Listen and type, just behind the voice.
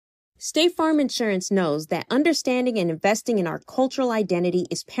State Farm Insurance knows that understanding and investing in our cultural identity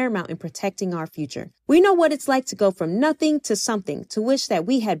is paramount in protecting our future. We know what it's like to go from nothing to something, to wish that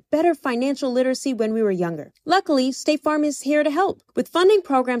we had better financial literacy when we were younger. Luckily, State Farm is here to help with funding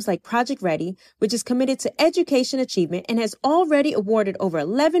programs like Project Ready, which is committed to education achievement and has already awarded over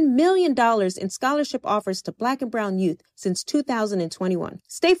 $11 million in scholarship offers to Black and brown youth since 2021.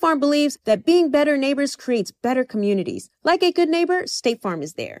 State Farm believes that being better neighbors creates better communities. Like a good neighbor, State Farm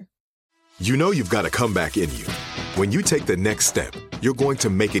is there. You know you've got a comeback in you. When you take the next step, you're going to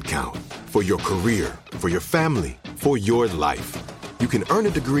make it count for your career, for your family, for your life. You can earn a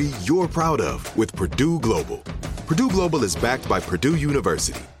degree you're proud of with Purdue Global. Purdue Global is backed by Purdue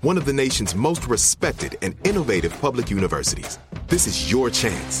University, one of the nation's most respected and innovative public universities. This is your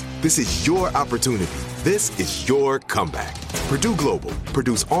chance. This is your opportunity. This is your comeback. Purdue Global,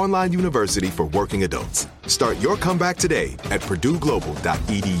 Purdue's online university for working adults. Start your comeback today at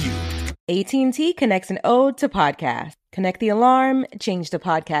purdueglobal.edu. AT&T connects an ode to podcasts. Connect the alarm, change the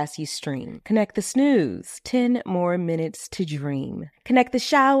podcast you stream. Connect the snooze, 10 more minutes to dream. Connect the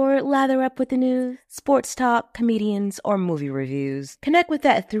shower, lather up with the news, sports talk, comedians, or movie reviews. Connect with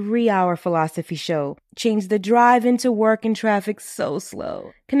that 3-hour philosophy show. Change the drive into work and traffic so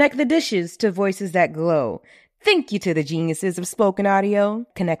slow. Connect the dishes to voices that glow. Thank you to the geniuses of spoken audio.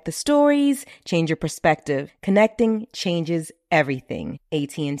 Connect the stories, change your perspective. Connecting changes everything.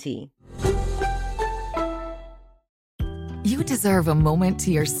 AT&T. You deserve a moment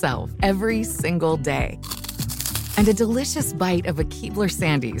to yourself every single day. And a delicious bite of a Keebler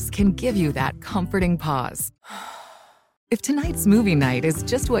Sandies can give you that comforting pause. If tonight's movie night is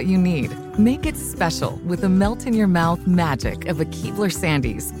just what you need, make it special with the melt-in-your-mouth magic of a Keebler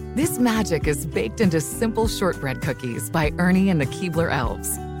Sandies. This magic is baked into simple shortbread cookies by Ernie and the Keebler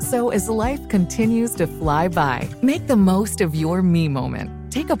Elves. So as life continues to fly by, make the most of your me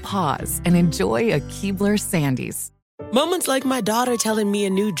moment. Take a pause and enjoy a Keebler Sandies. Moments like my daughter telling me a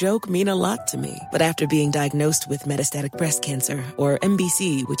new joke mean a lot to me. But after being diagnosed with metastatic breast cancer, or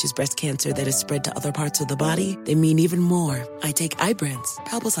MBC, which is breast cancer that is spread to other parts of the body, they mean even more. I take Ibrance,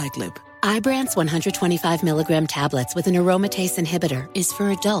 palbociclib. Ibrance 125 milligram tablets with an aromatase inhibitor is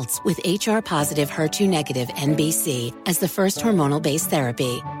for adults with HR-positive, HER2-negative MBC as the first hormonal-based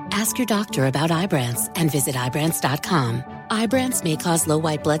therapy. Ask your doctor about Ibrance and visit Ibrance.com. Ibrance may cause low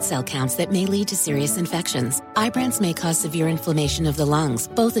white blood cell counts that may lead to serious infections. Ibrance may cause severe inflammation of the lungs.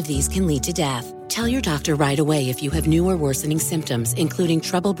 Both of these can lead to death. Tell your doctor right away if you have new or worsening symptoms, including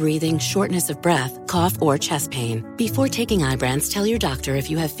trouble breathing, shortness of breath, cough, or chest pain. Before taking Ibrance, tell your doctor if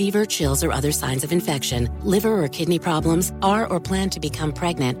you have fever, chills, or other signs of infection, liver or kidney problems, are or plan to become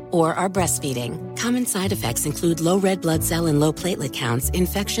pregnant, or are breastfeeding. Common side effects include low red blood cell and low platelet counts,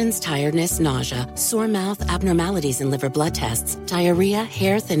 infections, tiredness, nausea, sore mouth, abnormalities in liver blood tests, diarrhea,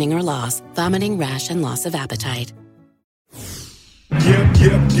 hair thinning or loss, vomiting, rash, and loss of appetite.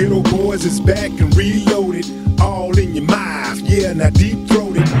 Yep, Ghetto Boys is back and reloaded. All in your mouth, yeah, now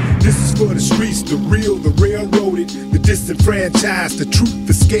deep-throated. This is for the streets, the real, the railroaded, the disenfranchised, the truth,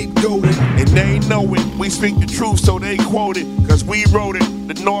 the scapegoated. And they know it, we speak the truth, so they quote it. Cause we wrote it,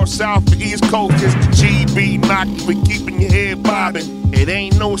 the north, south, the east coast is the GB knocking, we keeping your head bobbing. It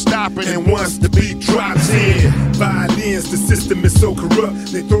ain't no stopping. And once the beat drops in, violence, the system is so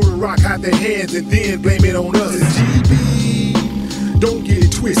corrupt. They throw the rock out their hands and then blame it on us. It's GB, don't get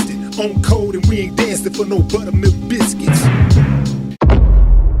it twisted. On code and we ain't dancing for no buttermilk biscuits.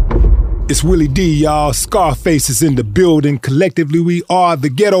 It's Willie D, y'all. Scarface is in the building. Collectively, we are the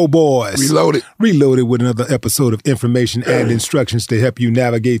Ghetto Boys. Reloaded with another episode of information and instructions to help you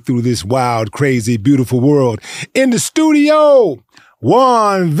navigate through this wild, crazy, beautiful world. In the studio,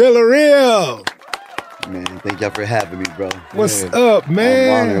 Juan Villarreal. Man, thank y'all for having me, bro. What's up,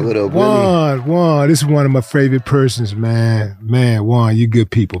 man? Juan, this is one of my favorite persons, man. Man, Juan, you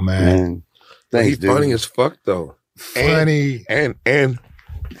good people, man. Thanks, He's dude. funny as fuck, though. Funny. And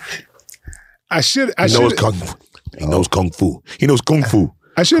I should. He knows kung fu. He knows kung fu. He knows kung fu.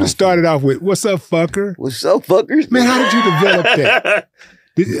 I should have started off with, what's up, fucker? What's up, fuckers? Man, how did you develop that?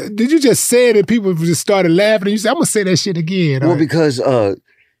 Did you just say it and people just started laughing and you said, I'm going to say that shit again? Well, because,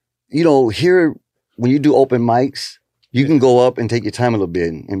 here, when you do open mics, you can go up and take your time a little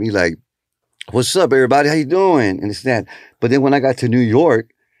bit and be like, what's up, everybody? How you doing? And it's that. But then when I got to New York,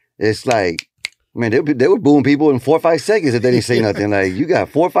 it's like, man, they would boom people in 4 or 5 seconds if they didn't say nothing. Like, you got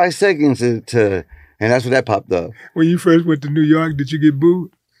 4 or 5 seconds to and that's when that popped up. When you first went to New York, did you get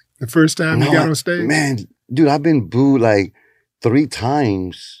booed the first time you got on stage? Man, dude, I've been booed like 3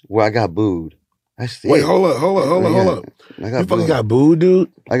 times where I got booed. Wait, hold up. You fucking got booed,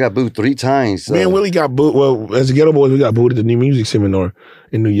 dude? I got booed 3 times. So. Me and Willie got booed. Well, as the Ghetto Boys, we got booed at the New Music Seminar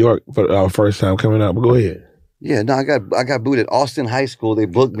in New York for our first time coming out. But go ahead. Yeah, no, I got booed at Austin High School. They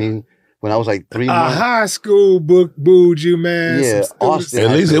booked me when I was like 3 months. High school booed you, man. Yeah, Austin.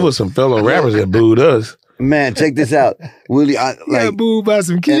 At least it was some fellow rappers that booed us. Man, check this out. Willie, I got booed by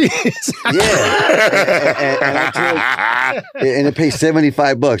some kids. and it paid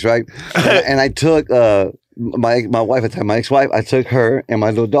 $75, right? And I took my wife at the time, my ex-wife, I took her and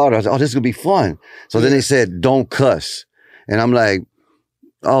my little daughter. I said, oh, this is going to be fun. So then they said, don't cuss. And I'm like,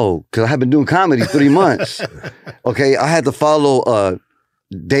 oh, because I have been doing comedy 3 months. Okay, I had to follow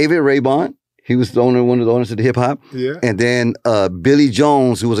David Raybon. He was one of the owners of the hip hop. Yeah. And then Billy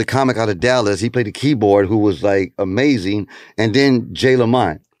Jones, who was a comic out of Dallas. He played the keyboard, who was like amazing. And then Jay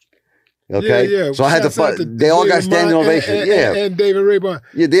Lamont. Okay. Yeah. So I had to they all got standing ovations. And David Raybon.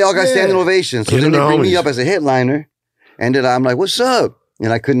 Yeah, they all got standing ovations. So then they bring me up as a headliner. And then I'm like, what's up?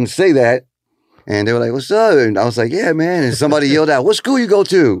 And I couldn't say that. And they were like, what's up? And I was like, yeah, man. And somebody yelled out, what school you go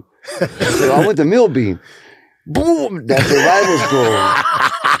to? So I went to Millbeam. Boom! That's the rival school.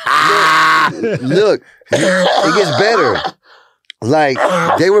 Look, it gets better. Like,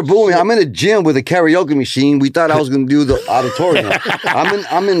 they were booing. I'm in a gym with a karaoke machine. We thought I was going to do the auditorium.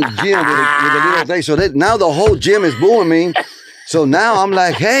 I'm in the gym with a little thing. So now the whole gym is booing me. So now I'm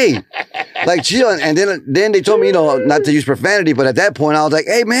like, hey, like chill. And then they told me, not to use profanity. But at that point, I was like,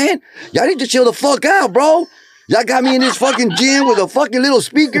 hey, man, y'all need to chill the fuck out, bro. Y'all got me in this fucking gym with a fucking little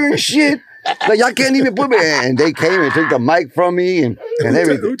speaker and shit. Like, y'all can't even put me. And they came and took the mic from me and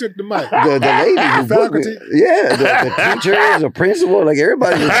everything. Who took the mic? The lady who booked me. Yeah, the teachers, the principal, like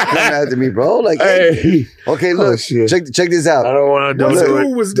everybody was coming after me, bro. Like, hey. Okay, look, check this out. I don't want to do it.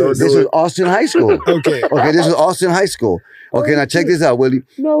 Who was this? This was Austin High School. Okay, this was Austin High School. Okay, now check this out, Willie.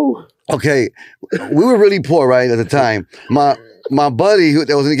 No. Okay, we were really poor, right, at the time. My buddy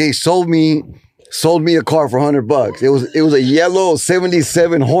that was in the game sold me a car for $100. It was a yellow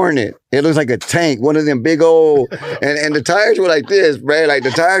 77 Hornet. It looks like a tank, one of them big old, and the tires were like this, Brad. Like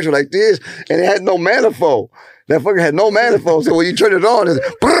the tires were like this, and it had no manifold. That fucker had no manifold. So when you turn it on, it's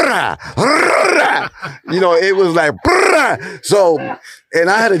brrrah, brrrah. It was like brrrah. So, and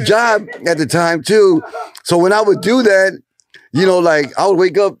I had a job at the time too. So when I would do that, like I would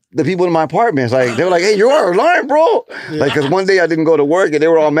wake up the people in my apartments. Like they were like, "Hey, you're our alarm, bro!" Yeah. Like, because one day I didn't go to work and they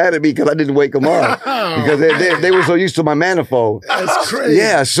were all mad at me because I didn't wake them up because they were so used to my manifold. That's crazy.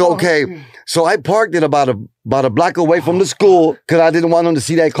 Yeah. So okay. So I parked it about a block away from the school because I didn't want them to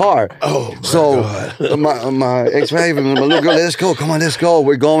see that car. Oh, so my ex-wife and my little girl, let's go. Come on, let's go.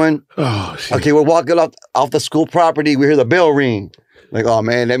 We're going. Oh, shit. Okay, we're walking off the school property. We hear the bell ring. Like, oh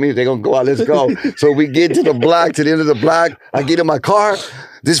man, that means they're gonna go out. Let's go. So we get to the end of the block. I get in my car.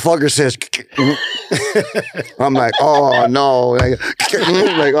 This fucker says, I'm like, oh no. Like,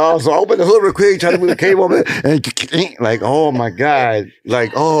 oh, so I open the hood real quick, try to move the cable over, and like, oh my God.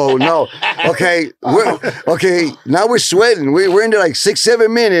 Like, oh no. Okay, now we're sweating. We're into like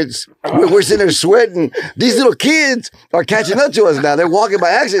 6-7 minutes. We're sitting there sweating. These little kids are catching up to us now. They're walking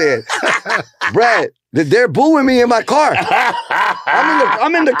by accident. Brad, they're booing me in my car.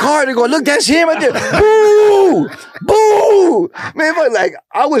 I'm in the car. They're going, look, that's him right there. Boo! Boo! Man, but like,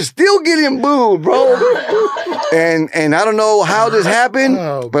 I was still getting booed, bro. And I don't know how this happened,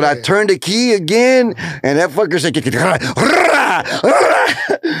 but I turned the key again, and that fucker said,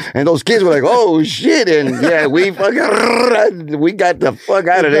 and those kids were like, oh shit. And yeah, we got the fuck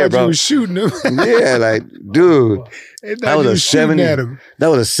out of there, bro. You were shooting them. Yeah, like, dude. That was a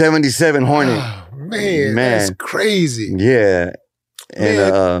 77 Hornet. Oh, man, that's crazy. Yeah.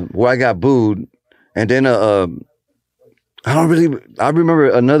 And where I got booed. And then I remember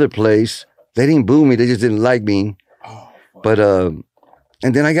another place. They didn't boo me, they just didn't like me. But and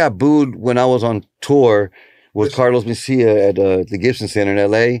then I got booed when I was on tour with Carlos Mencia at the Gibson Center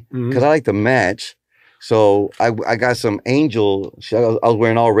in LA. Because I like to match. So I got some Angel. I was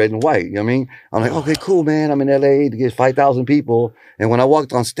wearing all red and white. You know what I mean? I'm like, okay, cool, man. I'm in LA to get 5,000 people. And when I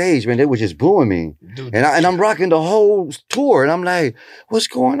walked on stage, man, they were just booing me. Dude, and I'm rocking the whole tour. And I'm like, what's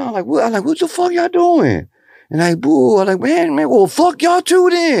going on? I'm like, what the fuck y'all doing? And I boo. I'm like, man, well, fuck y'all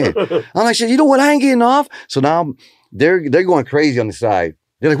too then. I'm like, shit, you know what? I ain't getting off. So now they're going crazy on the side.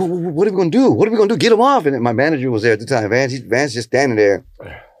 They're like, what are we going to do? What are we going to do? Get them off. And my manager was there at the time. Vance just standing there.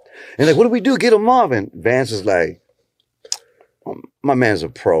 And like, what do we do? Get him off. And Vance was like, my man's a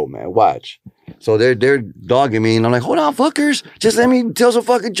pro, man. Watch. So they're dogging me. And I'm like, hold on, fuckers. Just let me tell some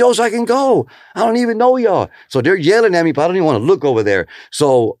fucking jokes so I can go. I don't even know y'all. So they're yelling at me, but I don't even want to look over there.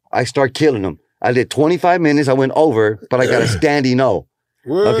 So I start killing them. I did 25 minutes. I went over, but I got a standing O.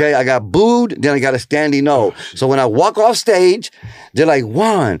 What? Okay, I got booed, then I got a standing O. So when I walk off stage, they're like,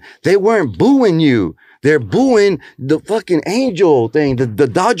 Juan, they weren't booing you. They're booing the fucking Angel thing. The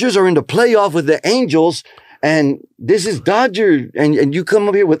Dodgers are in the playoff with the Angels, and this is Dodger, and you come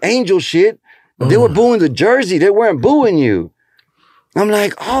up here with Angel shit. They were booing the jersey. They weren't booing you. I'm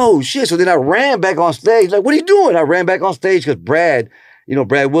like, oh, shit. So then I ran back on stage. Like, what are you doing? I ran back on stage because Brad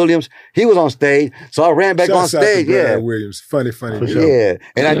Williams, he was on stage. So I ran back on stage. Brad Williams. Funny. Yeah.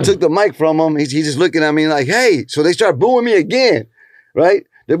 And I took the mic from him. He's just looking at me like, hey. So they start booing me again, right?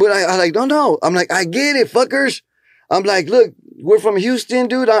 But I like, no. I'm like, I get it, fuckers. I'm like, look, we're from Houston,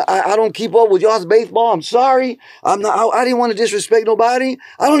 dude. I don't keep up with y'all's baseball. I'm sorry. I didn't want to disrespect nobody.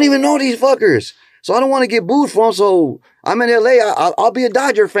 I don't even know these fuckers. So I don't want to get booed from them. So I'm in LA. I'll be a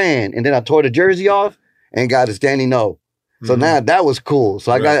Dodger fan. And then I tore the jersey off and got a standing no. So now that was cool.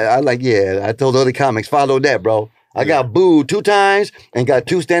 So I told the other comics, follow that, bro. I got booed 2 times and got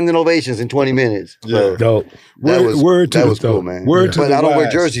 2 standing ovations in 20 minutes. Yeah. Dope. That was cool, man. But I don't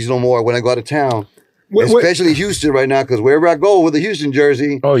wear jerseys no more when I go out of town. Especially Houston right now, because wherever I go with a Houston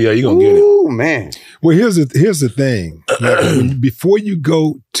jersey. Oh, yeah, you're going to get it. Oh, man. Well, here's the thing. Like, before you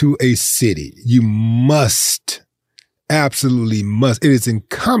go to a city, you absolutely must. It is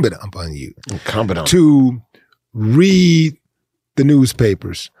incumbent upon you to read the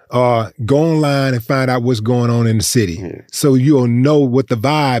newspapers or go online and find out what's going on in the city. So you'll know what the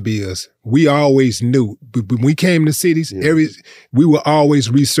vibe is. We always knew. When we came to cities, we were always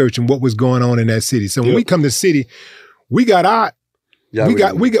researching what was going on in that city. So when we come to the city, we got our we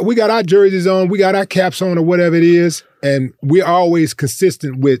got our jerseys on, we got our caps on or whatever it is, and we're always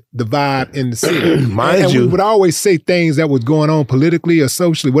consistent with the vibe in the city. And we would always say things that was going on politically or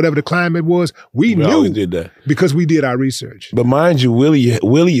socially, whatever the climate was. We knew did that because we did our research. But mind you,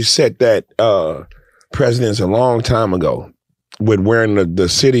 Willie set that precedence a long time ago with wearing the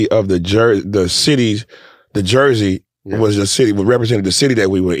city of the jersey was the city, represented the city that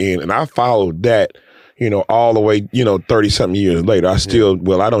we were in, and I followed that. All the way, 30-something years later. I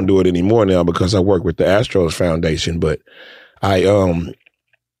still, I don't do it anymore now because I work with the Astros Foundation, but I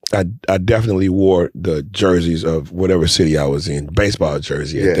definitely wore the jerseys of whatever city I was in, baseball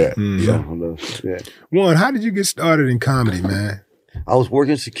jersey at that. Juan, how did you get started in comedy, man? I was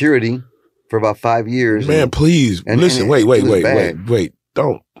working security for about 5 years. Man, please, listen, wait.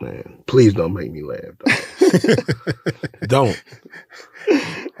 Don't, man. Please don't make me laugh, dog. Don't.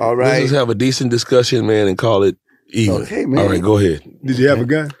 All right. Let's just have a decent discussion, man, and call it even. Okay, man. All right, go ahead. Did you have a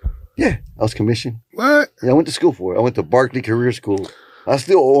gun? Yeah, I was commissioned. What? Yeah, I went to school for it. I went to Barkley Career School. I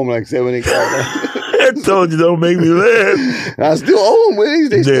still owe them like $7,000. I told you don't make me laugh. I still owe them, man.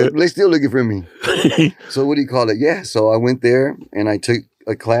 They still looking for me. So what do you call it? Yeah, so I went there and I took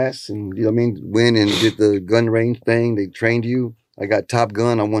a class and, went and did the gun range thing. They trained you. I got Top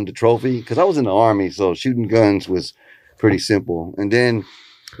Gun. I won the trophy because I was in the Army, so shooting guns was pretty simple. And then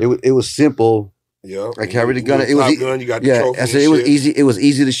it was simple. Yeah, I carried a gun. It was gun. You got the trophy. I said it was easy. It was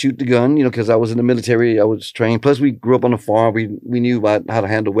easy to shoot the gun, because I was in the military. I was trained. Plus, we grew up on a farm. We knew about how to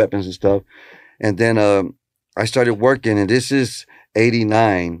handle weapons and stuff. And then I started working, and this is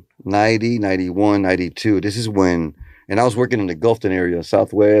 89, 90, 91, 92. This is when, and I was working in the Gulfton area,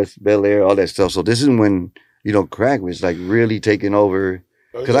 Southwest, Bel Air, all that stuff. So this is when crack was like really taking over.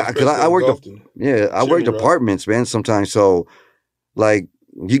 Because I worked, I worked apartments, man, sometimes. So, like,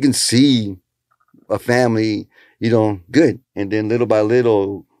 you can see a family, good. And then little by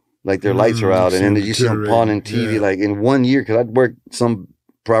little, like, their lights are out. And then you see them pawning TV, like, in 1 year. Because I'd work some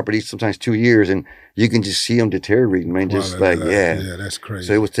properties, sometimes 2 years, and you can just see them deteriorating, man. Just Yeah, that's crazy.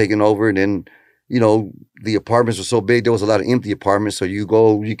 So it was taking over. And then, the apartments were so big, there was a lot of empty apartments. So you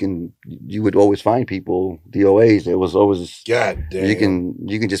would always find people, DOAs. There was always, God damn.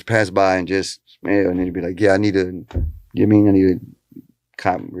 You can just pass by and just, and then you'd be like, I need a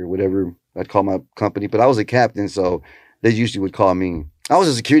cop or whatever. I'd call my company, but I was a captain, so they usually would call me. I was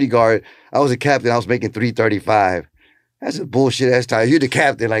a security guard. I was a captain. I was making $335. That's a bullshit ass time. You're the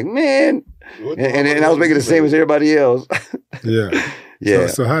captain, like, man. And I was making the same as everybody else. Yeah. Yeah.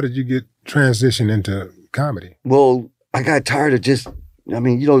 So how did you get transitioned into comedy? Well, I got tired of just,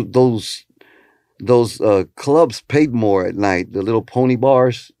 those clubs paid more at night. The little pony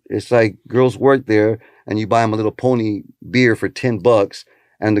bars. It's like girls work there and you buy them a little pony beer for $10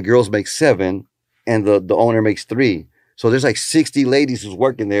 and the girls make $7 and the owner makes $3. So there's like 60 ladies who's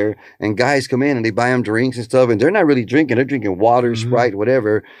working there and guys come in and they buy them drinks and stuff and they're not really drinking. They're drinking water, Sprite,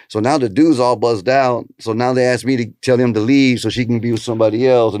 whatever. So now the dude's all buzzed out. So now they ask me to tell him to leave so she can be with somebody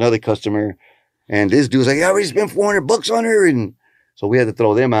else, another customer. And this dude's like, I already spent $400 on her. And so we had to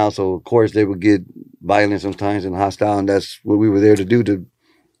throw them out. So of course they would get violent sometimes and hostile. And that's what we were there to do, to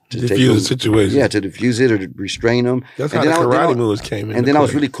defuse the situation. Yeah, to defuse it or to restrain them. That's how the karate moves came in. And then I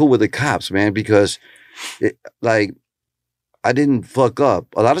was really cool with the cops, man, because I didn't fuck up.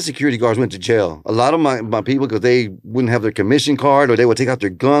 A lot of security guards went to jail. A lot of my people, because they wouldn't have their commission card or they would take out their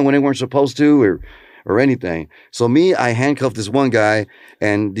gun when they weren't supposed to or anything. So I handcuffed this one guy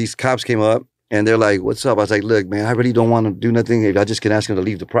and these cops came up and they're like, what's up? I was like, look, man, I really don't want to do nothing. If I just can ask him to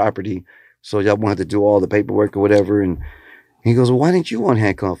leave the property. So y'all won't have to do all the paperwork or whatever. And he goes, well, why didn't you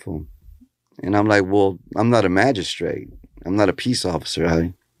unhandcuff him? And I'm like, well, I'm not a magistrate. I'm not a peace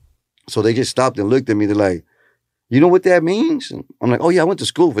officer. So they just stopped and looked at me. They're like, you know what that means? And I'm like, oh yeah, I went to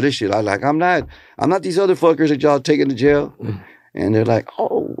school for this shit. I'm not these other fuckers that y'all taking to jail. And they're like,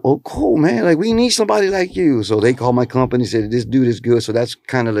 oh, cool, man. Like, we need somebody like you. So they called my company, said, this dude is good. So that's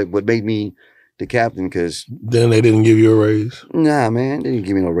kind of like what made me the captain, because... Then they didn't give you a raise? Nah, man, they didn't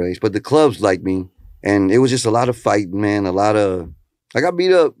give me no raise. But the clubs liked me. And it was just a lot of fighting, man. I got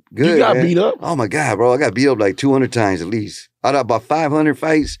beat up good. You got beat up? Oh my God, bro. I got beat up like 200 times at least. Out of about 500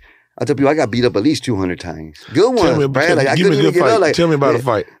 fights, I tell people I got beat up at least 200 times. Good ones, Brad. Like, I couldn't even get up. Like, tell me about a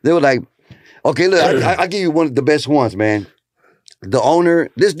fight. They were like, okay, look, I'll give you one of the best ones, man. The owner,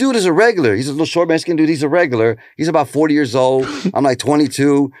 this dude is a regular. He's a little short Mexican dude. He's a regular. He's about 40 years old. I'm like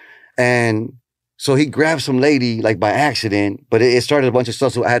 22. And so he grabbed some lady like by accident, but it started a bunch of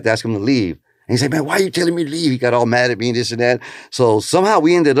stuff, so I had to ask him to leave. And he said, man, why are you telling me to leave? He got all mad at me and this and that. So somehow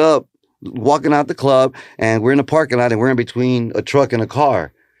we ended up walking out the club and we're in the parking lot and we're in between a truck and a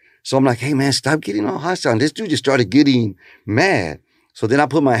car. So I'm like, hey, man, stop getting all hostile. And this dude just started getting mad. So then I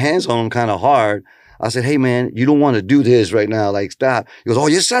put my hands on him kind of hard. I said, hey, man, you don't want to do this right now. Like, stop. He goes, oh,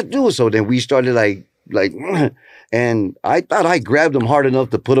 yes, I do. So then we started like, and I thought I grabbed him hard enough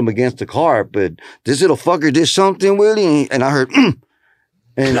to put him against the car. But this little fucker did something, Willie. And I heard,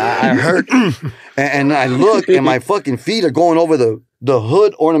 and I heard, and I look and my fucking feet are going over the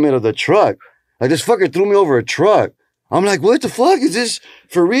hood ornament of the truck. Like, this fucker threw me over a truck. I'm like, what the fuck? Is this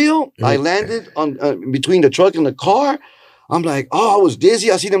for real? I landed on between the truck and the car. I'm like, oh, I was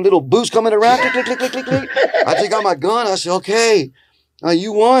dizzy. I see them little boots coming around. Click, click, click, click, click. I take out my gun. I said, okay,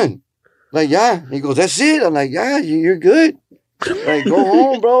 you won. Like, yeah. He goes, that's it. I'm like, yeah, you're good. Like, go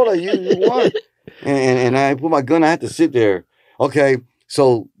home, bro. Like, you won. And I put my gun. I had to sit there. Okay,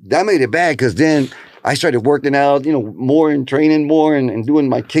 so that made it bad because then I started working out, more and training more and doing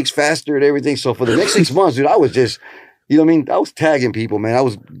my kicks faster and everything. So for the next 6 months, dude, I was just... I was tagging people, man. I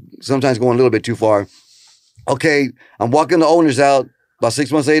was sometimes going a little bit too far. Okay, I'm walking the owners out about 6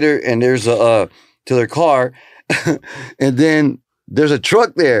 months later, and there's to their car, and then there's a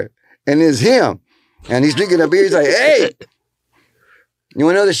truck there, and it's him, and he's drinking a beer. He's like, "Hey, you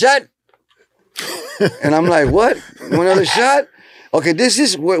want another shot?" And I'm like, "What? You want another shot?" Okay, this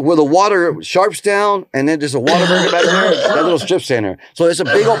is where the water sharps down, and then there's a Whataburger back there, that little strip center. So it's a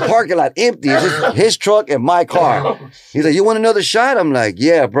big old parking lot, empty. It's just his truck and my car. He's like, you want another shot? I'm like,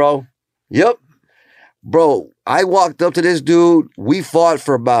 yeah, bro. Yep. Bro, I walked up to this dude. We fought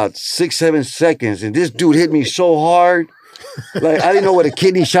for about 6-7 seconds, and this dude hit me so hard. Like, I didn't know what a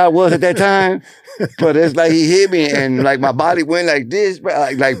kidney shot was at that time. But it's like he hit me and like my body went like this,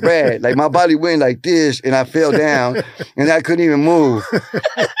 like Brad. Like my body went like this and I fell down and I couldn't even move.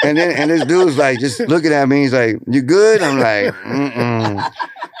 And this dude's like just looking at me. He's like, you good? I'm like, mm-mm.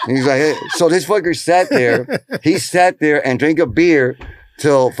 And he's like, hey. So this fucker sat there. He sat there and drank a beer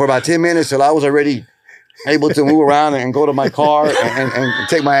for about 10 minutes till I was already able to move around and go to my car and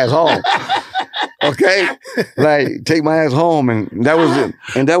take my ass home. Okay, like take my ass home, and that was it.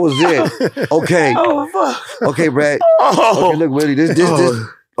 And that was it. Okay, okay, Brad. Okay, look, Willie, this.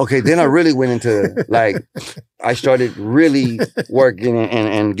 Okay, then I really went into like I started really working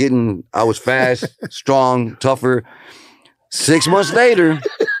and getting. I was fast, strong, tougher. 6 months later,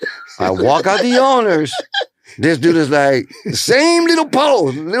 I walk out the owners. This dude is like same little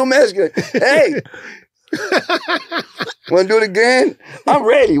pose, little Mexican. Hey, want to do it again? I'm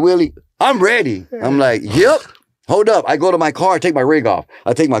ready, Willie. I'm ready. I'm like, yep. Hold up. I go to my car, take my rig off.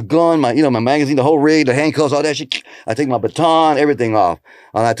 I take my gun, my magazine, the whole rig, the handcuffs, all that shit. I take my baton, everything off.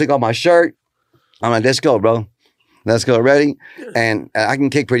 And I took off my shirt. I'm like, let's go, bro. Let's go. Ready? And I can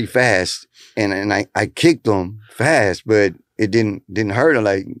kick pretty fast. And I kicked him fast, but it didn't hurt him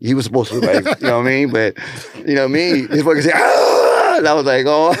like he was supposed to, like, you know what I mean? But you know me, this fucker said, ah! And I was like,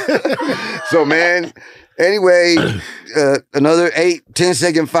 oh. So man, anyway, another 8-10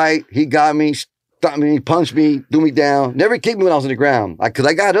 second fight. He got me, stopped me, punched me, threw me down. Never kicked me when I was on the ground. Cause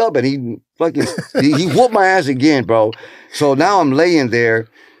I got up and he whooped my ass again, bro. So now I'm laying there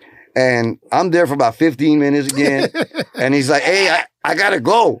and I'm there for about 15 minutes again. And he's like, hey, I gotta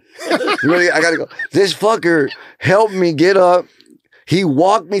go. Really, I gotta go. This fucker helped me get up, He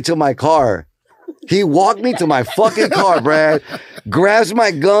walked me to my car. He walked me to my fucking car, Brad. Grabs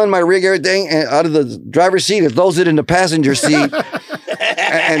my gun, my rig, everything, and out of the driver's seat, and throws it in the passenger seat.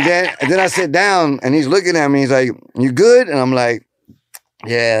 and then I sit down, and he's looking at me. He's like, "You good?" And I'm like,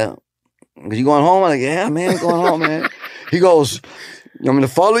 "Yeah." "You going home?" I'm like, "Yeah, man, going home, man." He goes, "You want me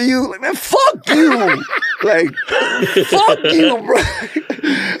to follow you?" Like, man, fuck you. Like, fuck you, bro.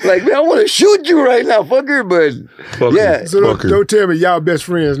 Like, man, I want to shoot you right now, fucker. But yeah. So don't tell me y'all best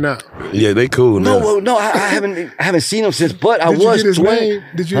friends now. Yeah, they cool now. No, I haven't seen him since. But Did you get his name?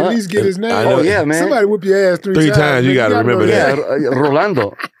 Did you at least get his name? Oh yeah, man. Somebody whoop your ass three times. You got to remember that. Yeah,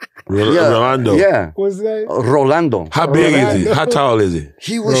 Rolando. Rolando. Yeah. What's his name? Rolando. How big is he? How tall is he?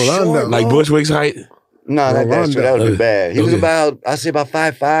 He was Rolando. short, Like bro. Bushwick's height? No, that would be bad. He was about, I'd say about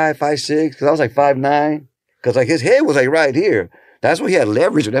 5'5", 5'6", because I was like 5'9", because like his head was like right here. That's where he had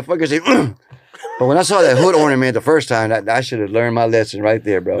leverage with that fucker. Say, But when I saw that hood ornament the first time, I should have learned my lesson right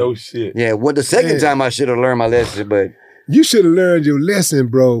there, bro. No shit. Yeah, well, the second time I should have learned my lesson, but you should have learned your lesson,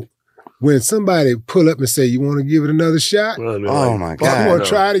 bro. When somebody pull up and say, "You want to give it another shot?" Oh my God! I'm gonna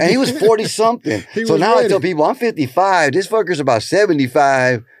try it again. And he was 40-something. So now I tell people I'm 55. This fucker's about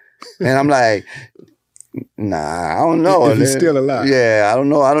 75, and I'm like, nah, I don't know. If he's still alive. Yeah, I don't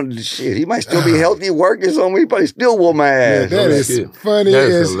know. Shit, he might still be healthy, working somewhere. He probably still whoop my ass. That is funny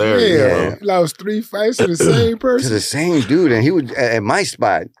as hell. Yeah. Lost 3 fights to the same person. To the same dude, and he would at my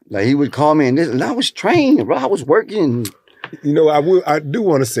spot. Like he would call me, and I was trained, bro. I was working. You know, I do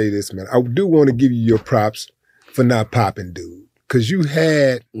want to say this, man. I do want to give you your props for not popping, dude. Because you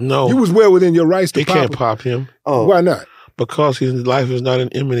was well within your rights to pop him. He can't pop him. Oh, why not? Because his life is not in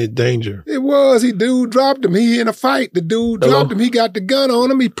imminent danger. It was. Dude dropped him. He in a fight. The dude dropped him. He got the gun on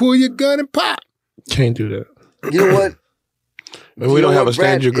him. He pull your gun and pop. Can't do that. You know what? We don't have a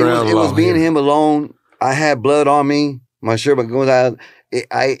stand your ground law. It was being him alone. I had blood on me. My shirt goes out.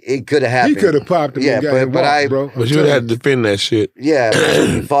 It could have happened. He could have popped him. Yeah, but you would have to defend that shit. Yeah,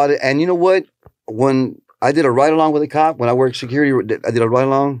 he fought it. And you know what? When I did a ride along with a cop, when I worked security, I did a ride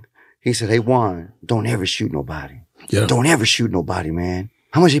along. He said, "Hey Juan, don't ever shoot nobody. Yeah. Don't ever shoot nobody, man.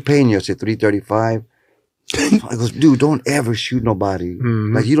 How much he paying you?" I said, $335. I goes, "Dude, don't ever shoot nobody.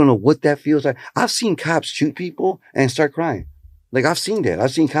 Mm-hmm. Like you don't know what that feels like." I've seen cops shoot people and start crying. Like I've seen that.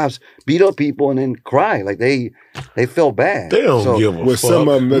 I've seen cops beat up people and then cry. Like they felt bad. They don't give a fuck. Some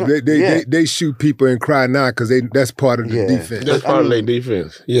of them they shoot people and cry now because that's part of the defense. That's part of their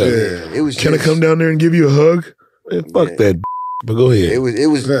defense. Yeah. It was. Can I come down there and give you a hug? Man, fuck that. But go ahead. It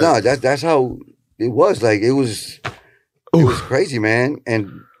was no. That's how it was. Like it was. It was crazy, man.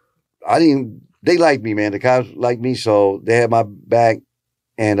 And they liked me, man. The cops liked me, so they had my back.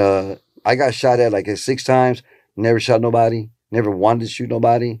 And I got shot at like 6 times. Never shot nobody. Never wanted to shoot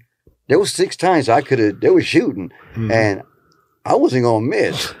nobody. There was 6 times they were shooting. And I wasn't going to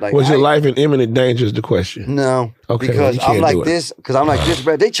miss. Like, was your life in imminent danger is the question? No. Okay. Because I'm like this,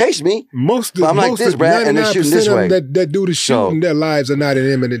 Brad. They chased me. I'm like this, Brad, and they're shooting this way. That do the shooting, their lives are not in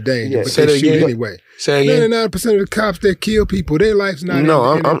imminent danger. Yeah. But they shoot anyway. Say again. 99% of the cops that kill people, their life's not. No,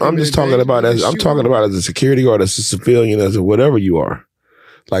 I'm just talking about as a security guard, as a civilian, as a whatever you are.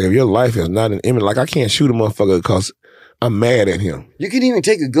 Like if your life is not in imminent, like I can't shoot a motherfucker because I'm mad at him. You can even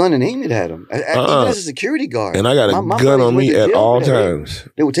take a gun and aim it at him, even as a security guard. And I got a gun on me at all times.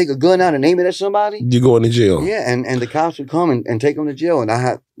 They would take a gun out and aim it at somebody. You go into jail. Yeah, and the cops would come and take them to jail. And I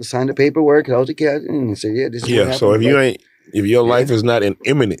had to sign the paperwork. I was a kid and say, "Yeah, this is what happened." So if your life is not in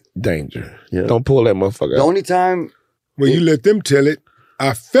imminent danger, don't pull that motherfucker out. The only time you let them tell it,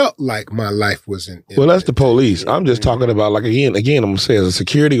 I felt like my life was in imminent. Well, that's the police. I'm just talking about like again, I'm gonna say as a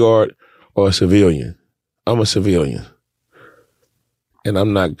security guard or a civilian. I'm a civilian. And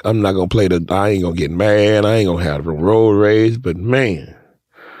I'm not gonna play I ain't gonna get mad, I ain't gonna have a road rage, but man,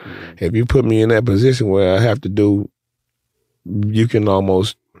 if you put me in that position where I have to do, you can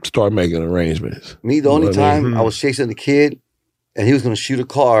almost start making arrangements. Me, the only time I was chasing the kid and he was gonna shoot a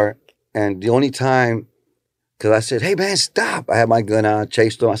car, and the only time, because I said, "Hey man, stop." I had my gun out,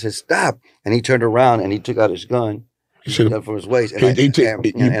 chased him, I said, "Stop." And he turned around and he took out his gun, gun from his waist, and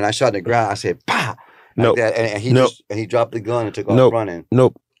I shot in the ground. I said, "Pow." Like that. And he dropped the gun and took off running.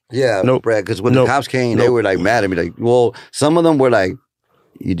 Yeah, Brad, because when the cops came, they were like mad at me. Like, well, some of them were like,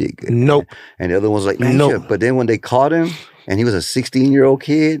 "You did good." Nope. And the other ones like, "Man, shit." But then when they caught him, and he was a 16-year-old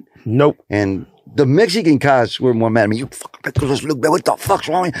kid. Nope. And the Mexican cops were more mad at me. "You fucking look, man, what the fuck's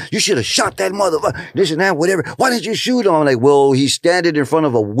wrong with you? You should have shot that motherfucker. This and that, whatever. Why didn't you shoot him?" I'm like, "Well, he's standing in front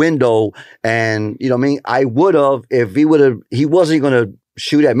of a window, and you know what I mean? I would have if he wasn't gonna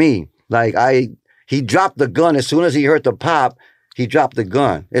shoot at me. Like he dropped the gun as soon as he heard the pop. He dropped the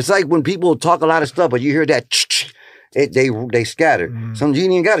gun. It's like when people talk a lot of stuff, but you hear that, they scatter. Some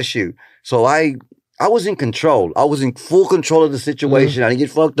you ain't got to shoot. So I was in control. I was in full control of the situation. I didn't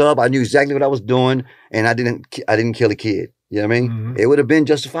get fucked up. I knew exactly what I was doing, and I didn't kill a kid. You know what I mean? It would have been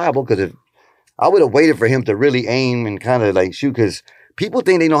justifiable because if I would have waited for him to really aim and kind of like shoot, because people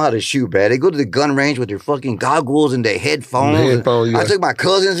think they know how to shoot, bad. They go to the gun range with their fucking goggles and their headphones. I took my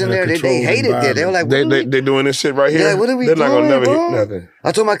cousins in there. They hated that. They were like, they're doing this shit right here. Like, what are we They're doing, not gonna never bro? hit nothing.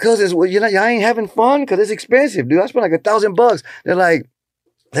 I told my cousins, well, y'all ain't having fun because it's expensive, dude. I spent like $1,000. They're like,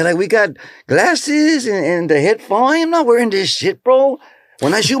 we got glasses and the headphone. I'm not wearing this shit, bro.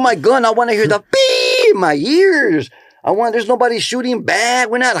 When I shoot my gun, I want to hear the beep in my ears. There's nobody shooting back.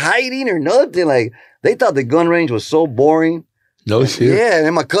 We're not hiding or nothing. Like, they thought the gun range was so boring. No shit. Yeah,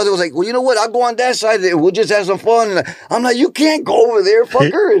 and my cousin was like, well, you know what? I'll go on that side. We'll just have some fun. And I'm like, you can't go over there,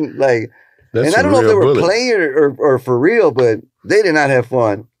 fucker. And like, and I don't know if they were playing or for real, but they did not have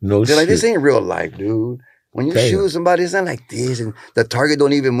fun. No They're shit. like, this ain't real life, dude. When you shoot somebody, it's not like this. And the target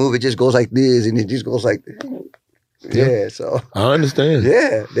don't even move. It just goes like this. And it just goes like this. Yeah, so I understand.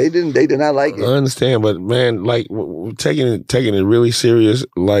 Yeah, they did not like it. I understand, but man, like taking it really serious,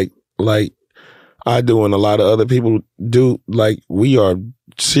 like I do and a lot of other people do, like we are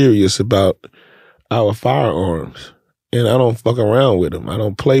serious about our firearms, and I don't fuck around with them. I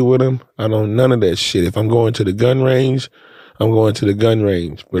don't play with them. I don't none of that shit. If I'm going to the gun range, I'm going to the gun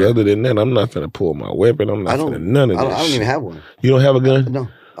range. But other than that, I'm not gonna pull my weapon. I'm not gonna none of that. I don't even have one. You don't have a gun? No.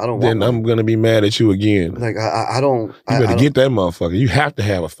 I don't then want I'm going to be mad at you again. Like, I don't. You better get that motherfucker. You have to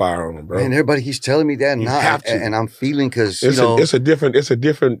have a firearm, bro. And everybody keeps telling me that, and I'm feeling because it's a different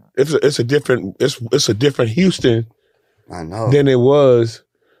Houston. I know than it was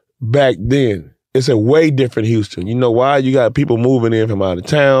back then. It's a way different Houston. You know why? You got people moving in from out of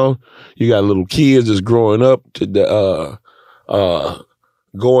town. You got little kids that's growing up to the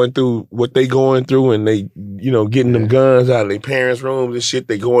going through what they going through, and they, getting them guns out of their parents' rooms and shit.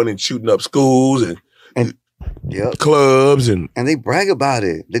 They going and shooting up schools and clubs and they brag about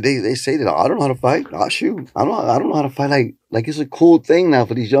it. They say that I don't know how to fight. I'll shoot. I don't know how to fight. Like it's a cool thing now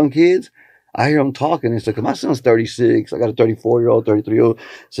for these young kids. I hear them talking. It's like, my son's 36. I got a 34-year-old, 33-year-old.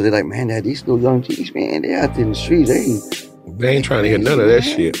 So they're like, man, Dad, these little young kids, man, they out there in the streets. They ain't trying to hear none of that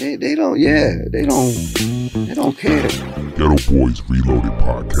shit. They don't care. Ghetto Boys Reloaded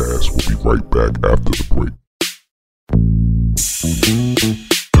podcast will be right back after the break.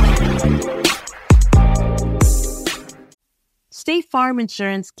 State Farm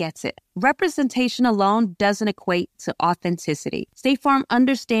Insurance gets it. Representation alone doesn't equate to authenticity. State Farm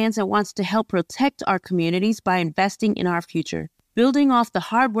understands and wants to help protect our communities by investing in our future, building off the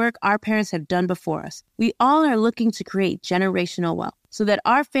hard work our parents have done before us. We all are looking to create generational wealth so that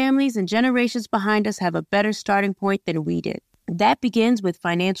our families and generations behind us have a better starting point than we did. That begins with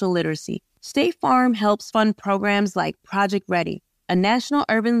financial literacy. State Farm helps fund programs like Project Ready, a National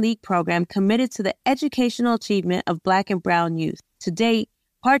Urban League program committed to the educational achievement of Black and Brown youth. To date,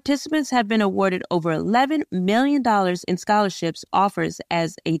 participants have been awarded over $11 million in scholarships offers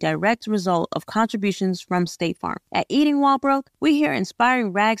as a direct result of contributions from State Farm. At Eating While Broke, we hear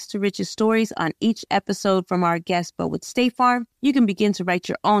inspiring rags to riches stories on each episode from our guests, but with State Farm, you can begin to write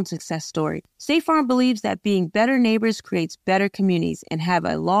your own success story. State Farm believes that being better neighbors creates better communities and have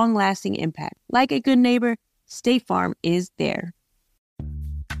a long-lasting impact. Like a good neighbor, State Farm is there.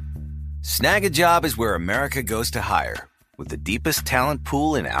 Snag a Job is where America goes to hire, with the deepest talent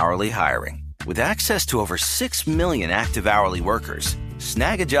pool in hourly hiring. With access to over 6 million active hourly workers,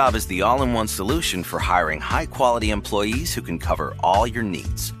 Snag a Job is the all-in-one solution for hiring high-quality employees who can cover all your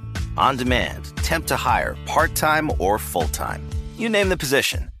needs. On demand, temp to hire, part-time or full-time. You name the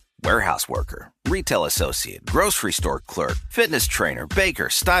position. Warehouse worker, retail associate, grocery store clerk, fitness trainer, baker,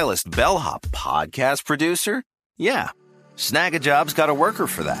 stylist, bellhop, podcast producer. Yeah, Snag a Job's got a worker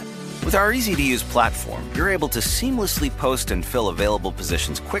for that. With our easy-to-use platform, you're able to seamlessly post and fill available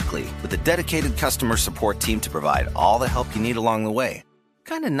positions quickly with a dedicated customer support team to provide all the help you need along the way.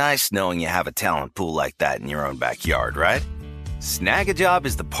 Kind of nice knowing you have a talent pool like that in your own backyard, right? Snag-a-Job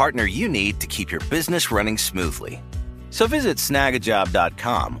is the partner you need to keep your business running smoothly. So visit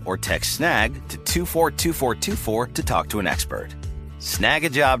snagajob.com or text snag to 242424 to talk to an expert.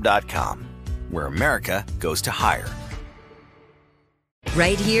 Snagajob.com, where America goes to hire.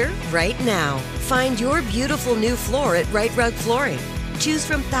 Right here, right now. Find your beautiful new floor at Right Rug Flooring. Choose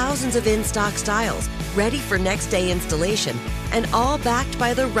from thousands of in-stock styles, ready for next day installation, and all backed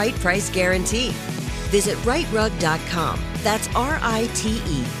by the right price guarantee. Visit rightrug.com. That's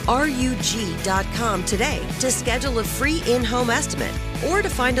RITERUG.com today to schedule a free in-home estimate or to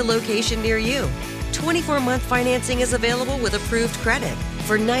find a location near you. 24-month financing is available with approved credit.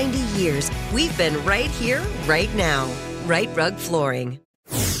 For 90 years, we've been right here, right now. Right Rug Flooring.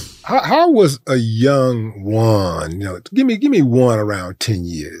 How was a young Juan? Give me Juan around 10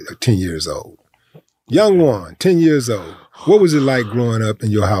 years old. Young Juan, 10 years old. What was it like growing up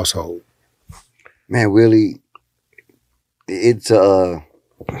in your household? Man, really, it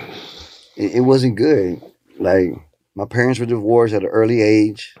wasn't good. Like, my parents were divorced at an early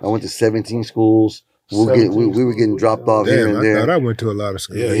age. I went to 17 schools. We were getting dropped off here and there. I thought I went to a lot of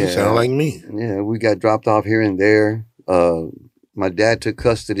schools. Yeah, you sound like me. Yeah, we got dropped off here and there. My dad took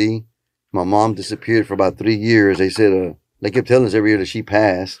custody. My mom disappeared for about 3 years. They said, they kept telling us every year that she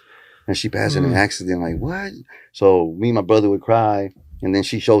passed. And she passed in an accident. Like, what? So me and my brother would cry. And then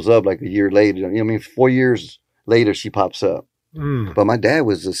she shows up like a year later. 4 years later, she pops up. But my dad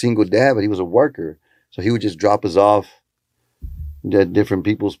was a single dad, but he was a worker. So he would just drop us off at different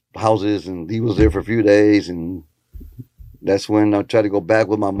people's houses. And he was there for a few days. And that's when I tried to go back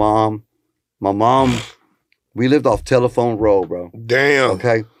with my mom. My mom... We lived off Telephone Road, bro. Damn.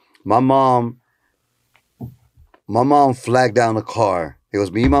 Okay. My mom flagged down the car. It was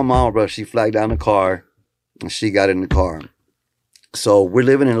me and my mom, bro. She flagged down the car and she got in the car. So we're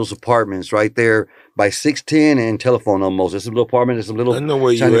living in those apartments right there by 610 and Telephone almost. There's some little apartment. There's some little. I know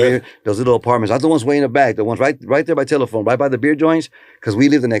where you at. Those little apartments. Not the ones way in the back. The ones right there by Telephone, right by the beer joints. Because we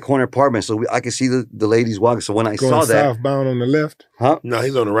lived in that corner apartment. So I could see the ladies walking. So when I saw that. Going southbound on the left? Huh? No,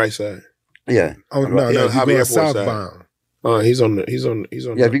 he's on the right side. Yeah. Oh, no, you're going southbound. He's on.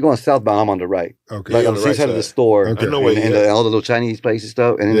 Yeah, if you're going southbound, I'm on the right. Okay. Like on the side of the store. Okay. I know where and all the little Chinese places and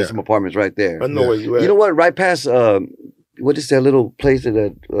stuff. And then there's some apartments right there. I know where you at. You know what? Right past, what is that little place at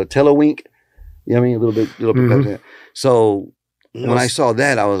Telewink? You know what I mean? A little bit past that. So when I saw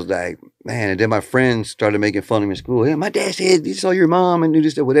that, I was like, man. And then my friends started making fun of me in school. Yeah, my dad said, you saw your mom and do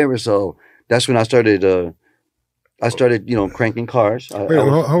this, that, whatever. So that's when I started, cranking cars.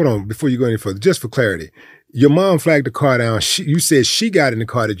 Hold on. Before you go any further, just for clarity, your mom flagged the car down. You said she got in the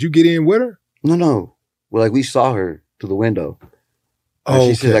car. Did you get in with her? No. Well, like we saw her through the window. And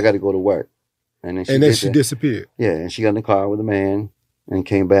she said, I got to go to work. And then she disappeared. Yeah, and she got in the car with a man and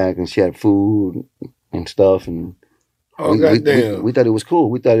came back and she had food and stuff. And goddamn. We thought it was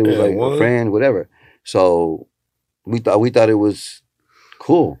cool. We thought it was like a friend, whatever. So we thought it was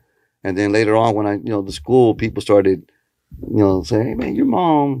cool. And then later on, when the school people started, saying, hey, man, your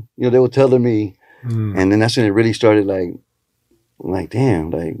mom, they were telling me. And then that's when it really started like,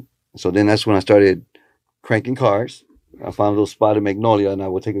 damn. So then that's when I started cranking cars. I found a little spot in Magnolia and I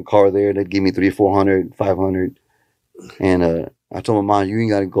would take a car there. They'd give me $300, $400, $500. And I told my mom, you ain't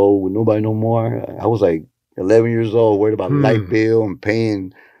got to go with nobody no more. I was like 11 years old, worried about light bill and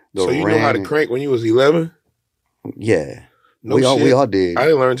paying the rent. So you know how to crank when you was 11? Yeah. No we shit. all did. I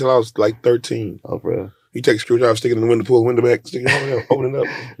didn't learn until I was like 13. Oh, bro. You take a screwdriver, stick it in the window, pull the window back, stick it up, open it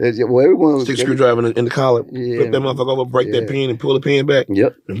up. Well, everyone stick a screwdriver in the collar, flip that motherfucker over, break that pin and pull the pin back.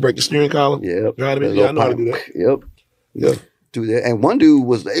 Yep. And break the steering column. Yep. Drive it. Yeah, I know how to do that. Yep. Yeah. Do that. And one dude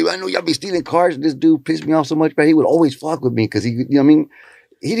was, hey, I know y'all be stealing cars. This dude pissed me off so much, but he would always fuck with me because he, he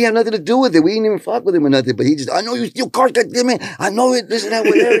didn't have nothing to do with it. We didn't even fuck with him or nothing, but he just, I know you steal cars, goddammit. I know it, this and that,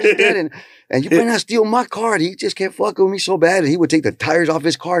 whatever, this and that. And you better not steal my car. He just kept fucking with me so bad. And he would take the tires off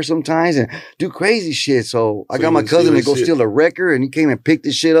his car sometimes and do crazy shit. So I got my cousin to go steal a wrecker and he came and picked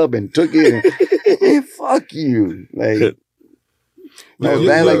the shit up and took it. And fuck you. Like, it was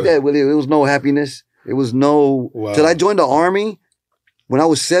bad like that. It was no happiness. It was no, till I joined the army. When I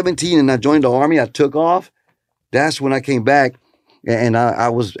was 17 and I joined the army, I took off. That's when I came back and I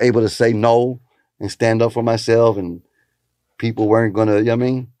was able to say no and stand up for myself and people weren't going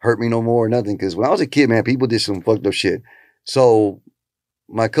to, hurt me no more or nothing. Because when I was a kid, man, people did some fucked up shit. So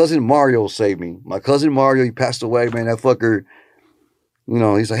my cousin Mario saved me. My cousin Mario, he passed away, man. That fucker,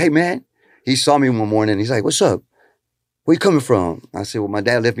 he's like, hey, man. He saw me one morning. He's like, what's up? Where you coming from? I said, well, my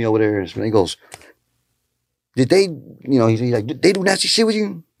dad left me over there. And he goes, did they, he's like, did they do nasty shit with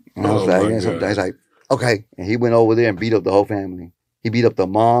you? And I was like, okay. And he went over there and beat up the whole family. He beat up the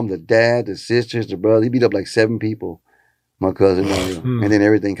mom, the dad, the sisters, the brother. He beat up like 7 people. My cousin Mario. And then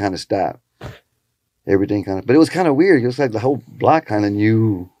everything kind of stopped. But it was kind of weird. It was like the whole block kind of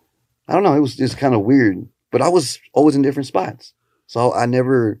knew. I don't know. It was just kind of weird. But I was always in different spots. So I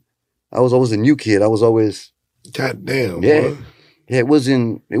was always a new kid. I was always. God damn. Yeah. Bro. Yeah, it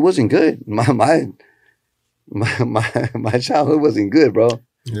wasn't good. My childhood wasn't good, bro.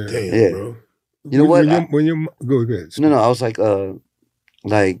 Yeah. Damn, bro. You know what? When you go ahead. No, I was like,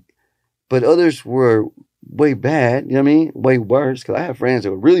 but others were way bad, you know what I mean? Way worse. Because I have friends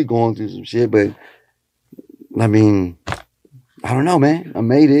that were really going through some shit, but I mean, I don't know, man. I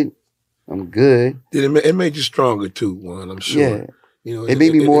made it. I'm good. It made you stronger too, Juan, I'm sure. Yeah. You know, it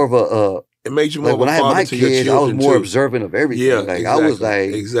made me more of a. It made you more like when of a I had father my to your kids, I was children, more too. observant of everything. Yeah, like exactly, I was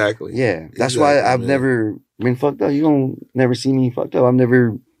like, exactly. Yeah, that's why I've never been fucked up. You don't never see me fucked up. I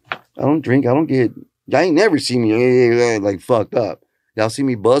don't drink. I ain't never seen me like fucked up. Y'all see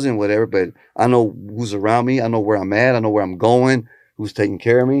me buzzing, whatever, but I know who's around me. I know where I'm at. I know where I'm going, who's taking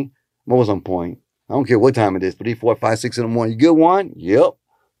care of me. I'm always on point. I don't care what time it is, 3, 4, 5, 6 in the morning. You get one? Yep.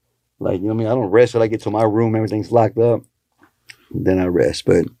 Like, you know what I mean? I don't rest till I get to my room. Everything's locked up. Then I rest.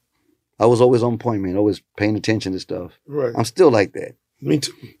 But I was always on point, man. Always paying attention to stuff. Right. I'm still like that. Me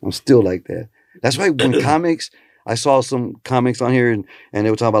too. I'm still like that. That's why when comics, I saw some comics on here and they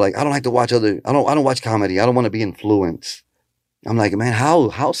were talking about like, I don't like to watch I don't watch comedy. I don't want to be influenced. I'm like, man,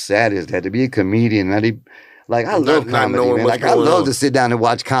 how sad is that to be a comedian? I love comedy, man. Like I love to sit down and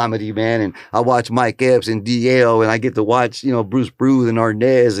watch comedy, man. And I watch Mike Epps and DL and I get to watch, Bruce Bruce and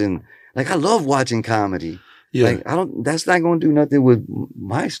Arnez and like I love watching comedy. Yeah. Like that's not gonna do nothing with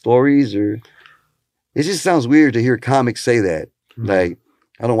my stories or it just sounds weird to hear comics say that. Mm-hmm. Like,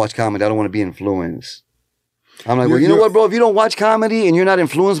 I don't watch comedy, I don't want to be influenced. I'm like, well, you know what, bro? If you don't watch comedy and you're not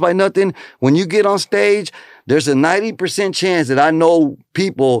influenced by nothing, when you get on stage, there's a 90% chance that I know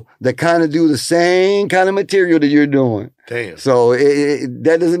people that kind of do the same kind of material that you're doing. Damn. So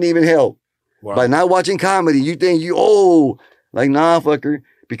that doesn't even help. Wow. By not watching comedy, you think like, nah, fucker.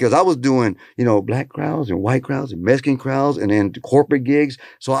 Because I was doing, black crowds and white crowds and Mexican crowds and then corporate gigs.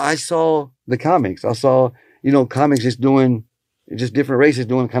 So I saw the comics. I saw, comics just different races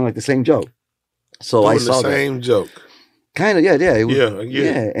doing kind of like the same joke. So I saw the same joke. Kind of, yeah. It was,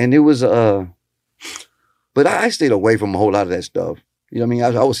 yeah. And it was, but I stayed away from a whole lot of that stuff. You know what I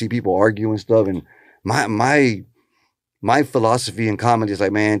mean? I would see people argue and stuff. And my philosophy in comedy is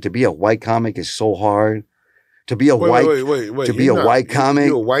like, man, to be a white comic is so hard. To be a white comic.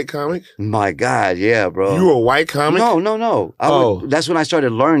 You a white comic? My God, yeah, bro. You a white comic? No. That's when I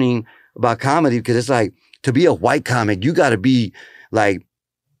started learning about comedy because it's like, to be a white comic, you got to be like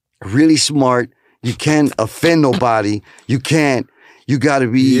really smart. You can't offend nobody. You got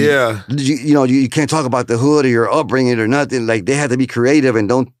to be, you can't talk about the hood or your upbringing or nothing. Like they have to be creative and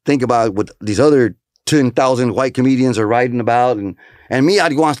don't think about what these other 10,000 white comedians are writing about. And me,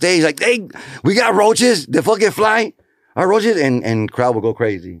 I'd go on stage like, hey, we got roaches. They fucking fly. Our roaches. And crowd would go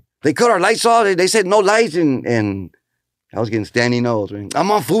crazy. They cut our lights off. They said no lights. And I was getting standing nose. Right? I'm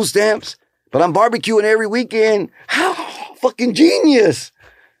on food stamps, but I'm barbecuing every weekend. How fucking genius.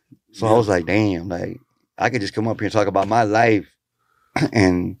 So I was like, damn, like I could just come up here and talk about my life.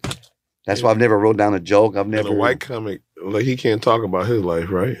 And that's why I've never wrote down a joke. I've never. And a white comic, like he can't talk about his life,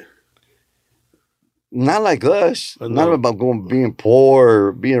 right? Not like us. Not about being poor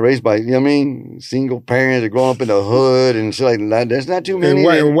or being raised by, single parents or growing up in the hood and shit like that. There's not too many.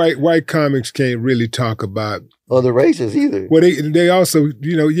 And white comics can't really talk about other races either. Well, they also,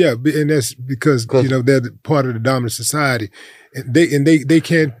 and that's because they're part of the dominant society. And they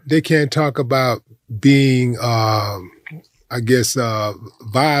can't talk about being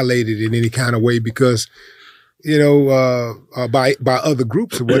violated in any kind of way because by other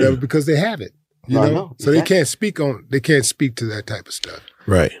groups or whatever because they have it. So exactly. They can't speak to that type of stuff.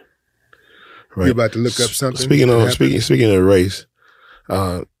 Right. You're about to look up something. Speaking of race,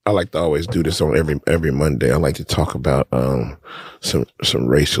 I like to always do this on every Monday. I like to talk about some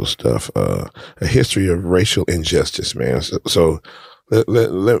racial stuff, a history of racial injustice, man. So I'm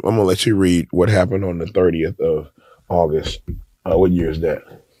gonna let you read what happened on the 30th of August. What year is that?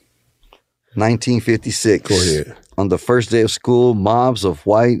 1956. Go ahead. On the first day of school, mobs of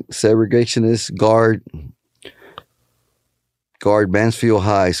white segregationists guard Mansfield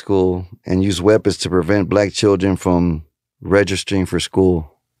High School and use weapons to prevent black children from registering for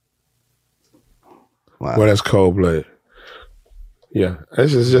school. Wow. Well, that's cold-blooded. Yeah,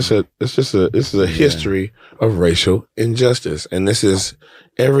 this is a history of racial injustice, and this is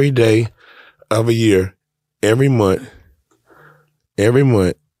every day of a year, every month, every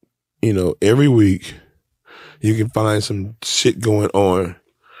week. You can find some shit going on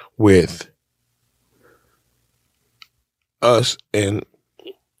with us and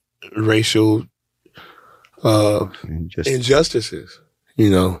racial injustices,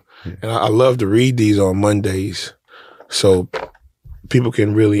 And I love to read these on Mondays so people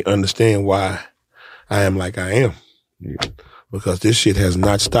can really understand why I am like I am. Yeah. Because this shit has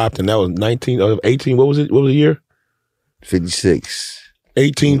not stopped. And that was 18, what was it? What was the year? 56.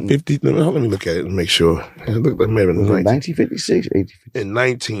 1850. Let me look at it and make sure. It looked like maybe 1956. In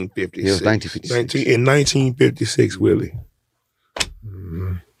 1956. It was 1956. In 1956, Willie.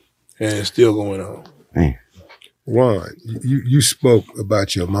 Mm-hmm. And it's still going on. Man. Ron, you spoke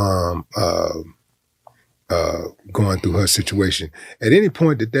about your mom going through her situation. At any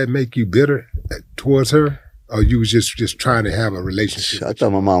point, did that make you bitter towards her? Or you was just trying to have a relationship? I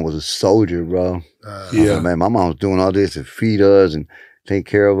thought my mom was a soldier, bro. Yeah. Man, my mom was doing all this to feed us and take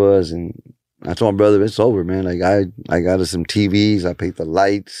care of us. And I told my brother, it's over, man. Like, I got us some TVs. I paid the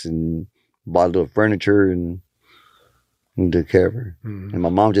lights and bought a little furniture and took care of her. Mm-hmm. And my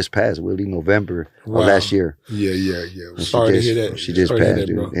mom just passed, Willie, November of last year. Yeah. Sorry to hear that. She just passed,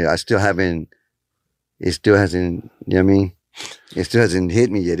 dude. Bro. Yeah, it still hasn't, you know what I mean? It still hasn't hit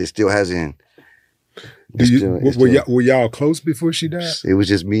me yet. It still hasn't. Were y'all close before she died? It was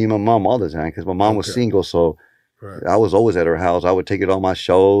just me and my mom all the time because my mom was single, so I was always at her house. I would take her to all my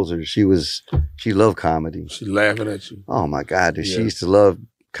shows, or she loved comedy. She laughing at you. Oh my God, dude. She used to love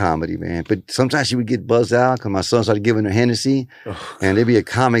comedy, man. But sometimes she would get buzzed out because my son started giving her Hennessy, and there'd be a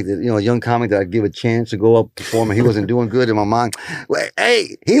comic that, a young comic that I'd give a chance to go up perform, and he wasn't doing good. And my mom,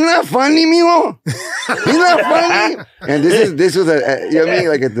 hey, he's not funny, mijo. He's not funny. And this was you know what I mean,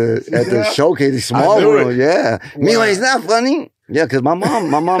 like at the showcase, the small world, yeah. Wow. Mijo, he's not funny. Yeah, because my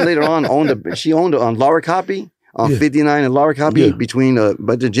mom later on owned on Laura Copy. On 59 and Laura Copy between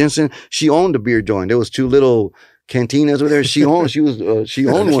Bud and Jensen, she owned the beer joint. There was two little cantinas over there. She owned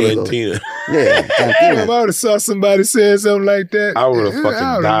one of those. Yeah, cantina. If I would have saw somebody saying something like that, I would have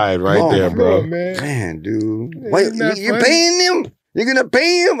fucking died right there, bro. Man, dude. Wait, you're paying them? You're gonna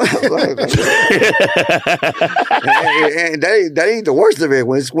pay him? And that ain't the worst of it.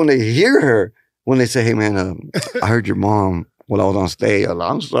 When they hear her, when they say, "Hey, man, I heard your mom." When I was on stage,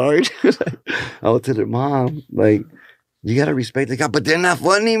 I'm sorry. I would tell their mom, like, you gotta respect the guy, but they're not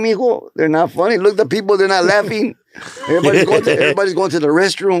funny, mijo. They're not funny. Look, the people, they're not laughing. Everybody's going to the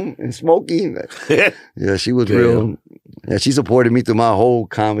restroom and smoking. Yeah, she was real. Yeah, she supported me through my whole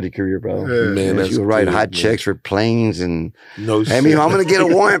comedy career, bro. Man, she would write hot checks for planes and hey, mijo, I'm gonna get a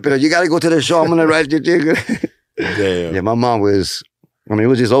warrant, but you gotta go to the show. I'm gonna write your ticket. Damn. Yeah, my mom was. I mean, it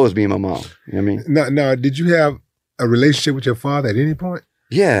was just always me and my mom. You know what I mean? Now, did you have a relationship with your father at any point?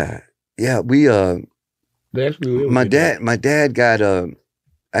 Yeah. We my dad got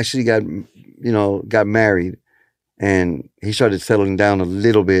married, and he started settling down a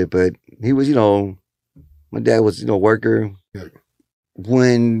little bit, but he was, my dad was, worker. Yeah.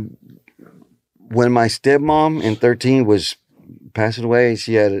 When my stepmom in 13 was passing away,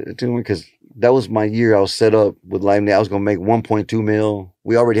 she had a tumor, because that was my year I was set up with Live Nation. I was going to make 1.2 mil.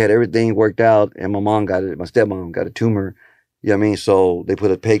 We already had everything worked out, and my stepmom got a tumor. You know what I mean? So they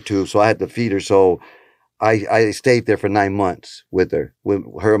put a peg tube, so I had to feed her. So I stayed there for 9 months with her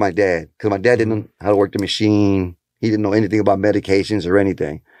and my dad, because my dad didn't know how to work the machine. He didn't know anything about medications or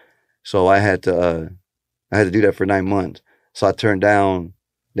anything. So I had to do that for 9 months. So I turned down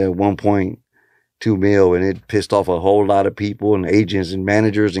that 1.2 mil, and it pissed off a whole lot of people and agents and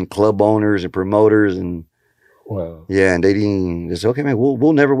managers and club owners and promoters and. Wow. Yeah, and they said, okay, man,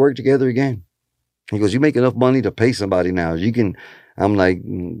 we'll never work together again. He goes, you make enough money to pay somebody now. You can. I'm like,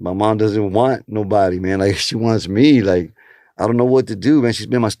 my mom doesn't want nobody, man. Like, she wants me. Like, I don't know what to do, man. She's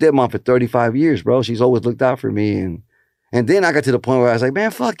been my stepmom for 35 years, bro. She's always looked out for me. And then I got to the point where I was like,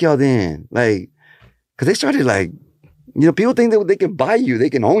 man, fuck y'all then. Like, because they started like, people think that they can buy you. They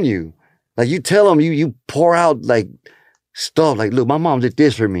can own you. Like, you tell them, you pour out like stuff like, look, my mom did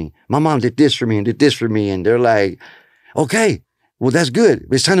this for me. My mom did this for me and did this for me. And they're like, okay, well, that's good.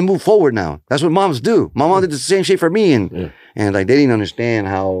 It's time to move forward now. That's what moms do. My mom did the same shit for me. And like, they didn't understand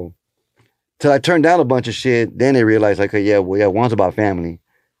how, till I turned down a bunch of shit. Then they realized like, Juan's about family.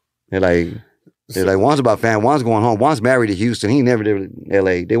 They're like, Juan's about family. Juan's going home. Juan's married to Houston. He never lived in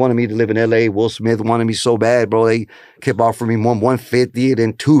L.A. They wanted me to live in L.A. Will Smith wanted me so bad, bro. They kept offering me $150,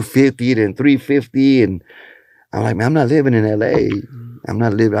 then $250, then $350. And I'm like, man, I'm not living in L.A.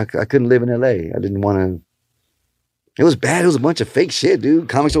 I couldn't live in L.A. I didn't want to. It was bad. It was a bunch of fake shit, dude.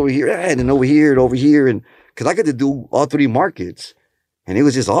 Comics over here, and then over here, and over here. And because I got to do all three markets. And it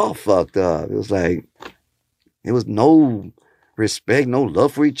was just all fucked up. It was like, it was no respect, no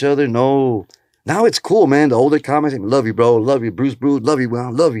love for each other, no. Now it's cool, man. The older comics, love you, bro. Love you, Bruce, love you,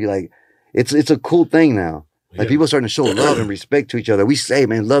 man. Love you. Like, it's a cool thing now. Like, people are starting to show love and respect to each other. We say,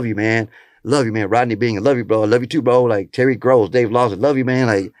 man, love you, man. Love you, man. Rodney Bing, I love you, bro. I love you too, bro. Like, Terry Gross, Dave Lawson, love you, man.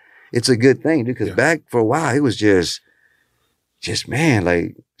 Like, it's a good thing, dude. Because back for a while, it was just, man,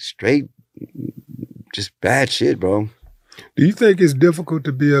 like, straight, just bad shit, bro. Do you think it's difficult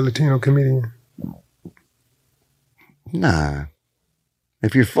to be a Latino comedian? Nah.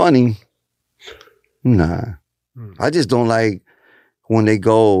 If you're funny, nah. I just don't like when they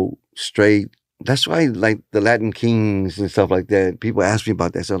go straight. That's why, like, the Latin Kings and stuff like that, people ask me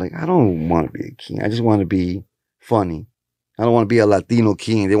about that. So, like, I don't want to be a king. I just want to be funny. I don't want to be a Latino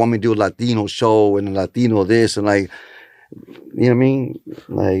king. They want me to do a Latino show and a Latino this and like, you know what I mean?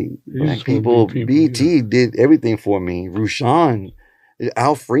 Like black people, BET did everything for me. Rushion,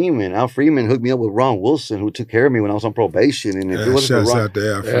 Al Freeman hooked me up with Ron Wilson, who took care of me when I was on probation. And if it wasn't for Ron, out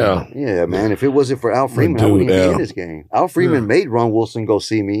to Al Freeman. Yeah, man. If it wasn't for Al Freeman, I wouldn't even be in this game. Al Freeman made Ron Wilson go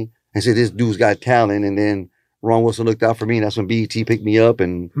see me and said, this dude's got talent. And then Ron Wilson looked out for me, and that's when BET picked me up.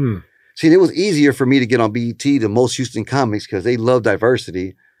 And see, it was easier for me to get on BET than most Houston comics because they love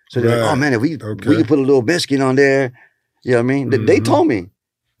diversity. So they're like, oh man, if we could put a little Mexican on there, you know what I mean? They told me.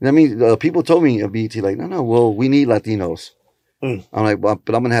 I mean, people told me at BET, like, no, well, we need Latinos. I'm like, well,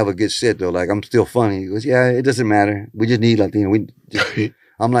 but I'm going to have a good set, though. Like, I'm still funny. He goes, yeah, it doesn't matter. We just need Latino.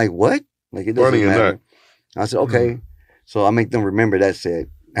 I'm like, what? Like, it doesn't matter. I said, okay. So I make them remember that set.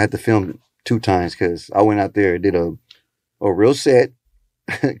 I had to film 2 times because I went out there and did a real set,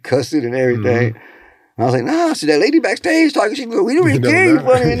 cussed it and everything. I was like, nah, see that lady backstage talking shit. We don't really care if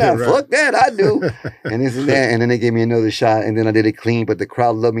funny or not. Fuck that, I do. And this and that. And then they gave me another shot, and then I did it clean. But the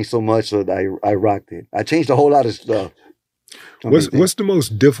crowd loved me so much, so I rocked it. I changed a whole lot of stuff. What's the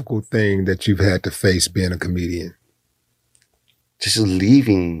most difficult thing that you've had to face being a comedian? Just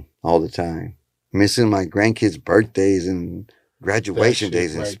leaving all the time, missing my grandkids' birthdays and graduation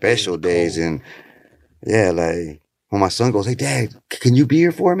days and special days, and yeah, like when my son goes, "Hey, Dad, can you be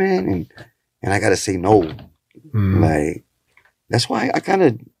here for a man?" And I gotta say no. Like, that's why I kind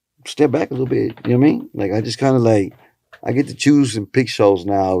of step back a little bit. You know what I mean? Like, I just kind of like, I get to choose and pick shows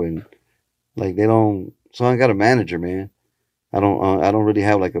now, and like they don't. So I got a manager, man. I don't really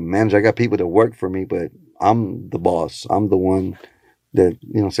have like a manager. I got people that work for me, but I'm the boss. I'm the one that,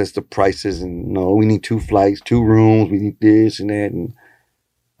 you know, sets the prices and, no, we need 2 flights, 2 rooms, we need this and that, and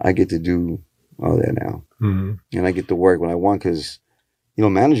I get to do all that now. And I get to work when I want because, you know,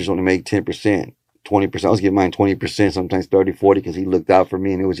 managers only make 10%, 20%. I was getting mine 20%, sometimes 30, 40 because he looked out for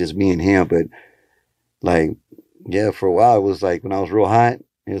me and it was just me and him. But like, yeah, for a while it was like when I was real hot,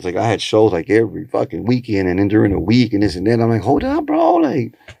 it was like I had shows like every fucking weekend and then during the week and this and that. I'm like, hold up, bro.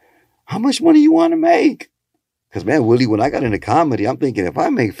 Like, how much money you want to make? Because, man, Willie, when I got into comedy, I'm thinking if I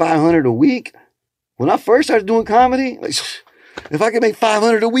make $500 a week, when I first started doing comedy, like, if I could make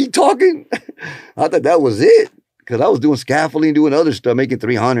 $500 a week talking, I thought that was it. Because I was doing scaffolding, doing other stuff, making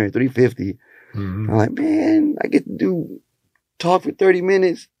 $300, $350. I'm like, man, I get to talk for 30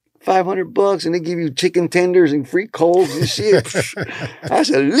 minutes. $500 and they give you chicken tenders and free coals and shit. That's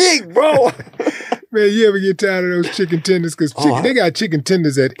a lick, bro. Man, you ever get tired of those chicken tenders? Because they got chicken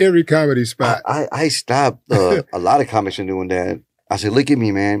tenders at every comedy spot. I stopped a lot of comics from doing that. I said, look at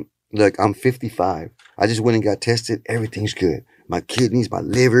me, man. Look, I'm 55. I just went and got tested. Everything's good. My kidneys, my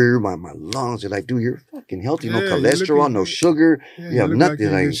liver, my lungs. They're like, dude, you're fucking healthy. No cholesterol, no sugar. You have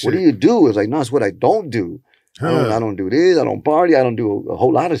nothing. Like, what do you do? It's like, no, it's what I don't do. I don't do this. I don't party. I don't do a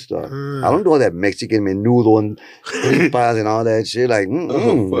whole lot of stuff. I don't do all that Mexican menudo and tripas and all that shit. Like,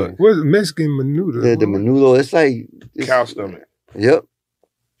 what's Mexican menudo? The menudo, it's like cow stomach. Yep.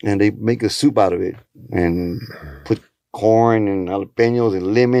 And they make a soup out of it and put corn and jalapenos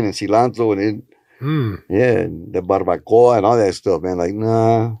and lemon and cilantro and yeah, the barbacoa and all that stuff, man. Like,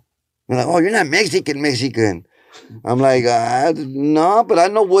 nah. They're like, oh, you're not Mexican. I'm like, no, but I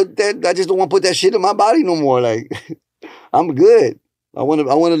know what that. I just don't want to put that shit in my body no more. Like, I'm good. I want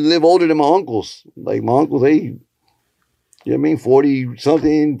to live older than my uncles. Like my uncles, they, you know what I mean, 40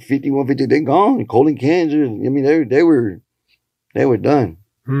 something, 51, 50, they gone. Colon cancer. I mean, they were done.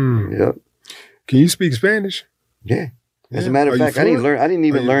 Yep. Can you speak Spanish? Yeah. As a matter of fact, I didn't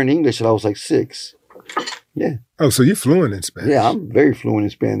even learn English until I was like 6. Yeah. Oh, so you're fluent in Spanish? Yeah, I'm very fluent in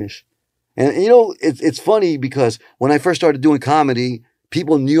Spanish. And, you know, it's funny because when I first started doing comedy,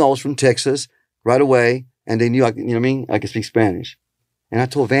 people knew I was from Texas right away. And they knew, you know what I mean? I could speak Spanish. And I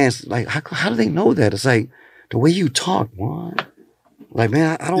told Vance, like, how do they know that? It's like, the way you talk, what? Like,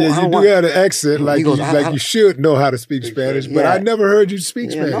 man, I don't want... You have an accent like, you should know how to speak Spanish, but I never heard you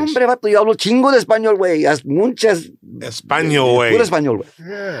speak Spanish. No, hombre, vato, yo hablo chingo de español, güey. Muchas... Español, güey. Puro español,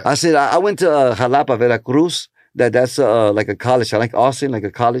 güey. I said, I went to Jalapa, Veracruz. That's like a college. I like Austin, like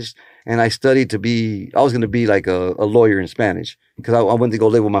a college. And I studied I was going to be like a lawyer in Spanish because I went to go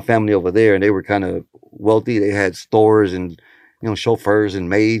live with my family over there and they were kind of wealthy. They had stores and, you know, chauffeurs and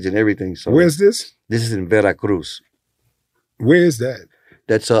maids and everything. So where's this? This is in Veracruz. Where is that?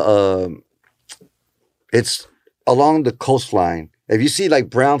 That's it's along the coastline. If you see like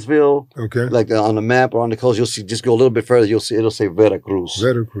Brownsville, okay, like on the map or on the coast, you'll see, just go a little bit further, you'll see, it'll say Veracruz.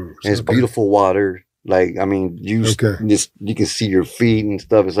 Veracruz. And it's beautiful water. Like, I mean, you can see your feet and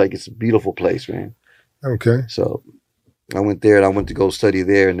stuff. It's like, it's a beautiful place, man. Okay. So I went there and I went to go study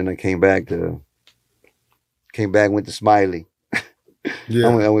there. And then I came back, went to Smiley. Yeah.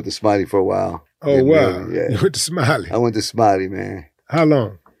 I went to Smiley for a while. Oh, wow. Yeah. You went to Smiley? I went to Smiley, man. How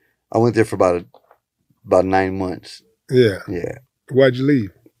long? I went there for about 9 months. Yeah. Yeah. Why'd you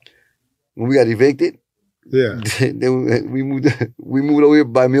leave? When we got evicted, yeah, then we moved over here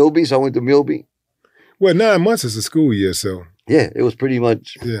by Milby, so I went to Milby. Well, 9 months is a school year, so. Yeah, it was pretty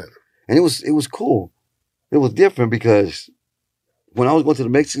much. Yeah. And it was cool. It was different because when I was going to the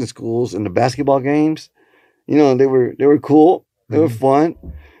Mexican schools and the basketball games, you know, they were cool. They were fun.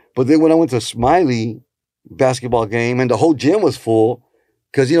 But then when I went to Smiley basketball game and the whole gym was full,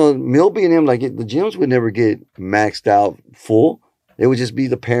 because, you know, Milby and them, like, the gyms would never get maxed out full. It would just be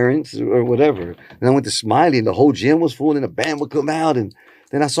the parents or whatever. And I went to Smiley and the whole gym was full and the band would come out. And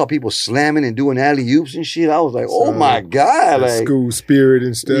then I saw people slamming and doing alley-oops and shit. I was like, oh, my God. Like, school spirit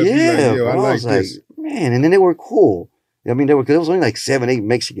and stuff. Yeah. Like, yo, I like was this. Like, man. And then they were cool. I mean, there was only like 7, 8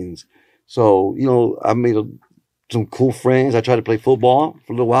 Mexicans. So, you know, I made some cool friends. I tried to play football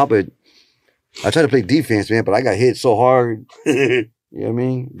for a little while, but I tried to play defense, man, but I got hit so hard. You know what I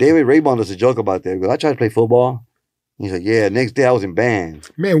mean? David Raybon does a joke about that. He goes, I tried to play football. He's like, yeah, next day I was in band.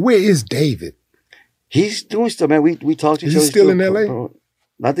 Man, where is David? He's doing stuff, man. We talked to each other. He's still in LA?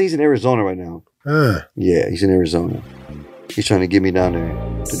 I think he's in Arizona right now. Yeah, he's in Arizona. He's trying to get me down there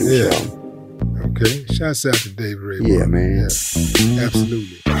to do a show. Okay. Shouts out to David Raybon. Yeah, man. Yeah.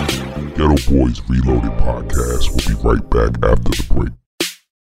 Absolutely. Ghetto Boys Reloaded podcast will be right back after the break.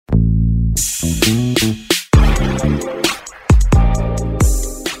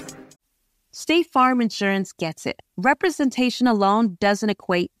 State Farm Insurance gets it. Representation alone doesn't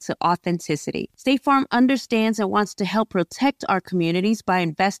equate to authenticity. State Farm understands and wants to help protect our communities by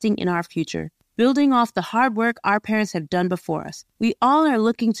investing in our future, building off the hard work our parents have done before us. We all are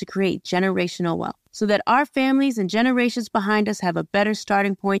looking to create generational wealth so that our families and generations behind us have a better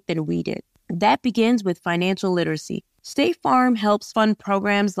starting point than we did. That begins with financial literacy. State Farm helps fund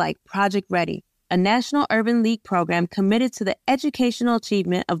programs like Project Ready, a National Urban League program committed to the educational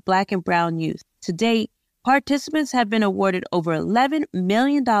achievement of Black and Brown youth. To date, participants have been awarded over $11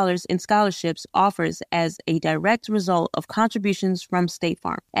 million in scholarships offers as a direct result of contributions from State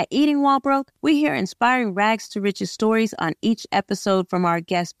Farm. At Eating While Broke, we hear inspiring rags to riches stories on each episode from our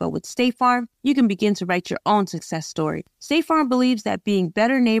guests, but with State Farm, you can begin to write your own success story. State Farm believes that being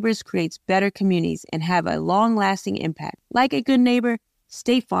better neighbors creates better communities and have a long-lasting impact. Like a good neighbor,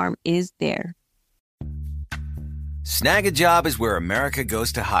 State Farm is there. Snag a Job is where America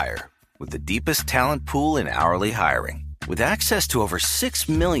goes to hire, with the deepest talent pool in hourly hiring. With access to over 6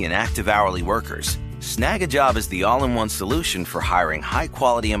 million active hourly workers, Snag a Job is the all-in-one solution for hiring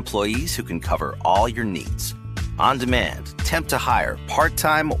high-quality employees who can cover all your needs. On demand, temp to hire,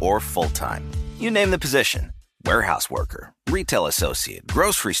 part-time or full-time. You name the position. Warehouse worker, retail associate,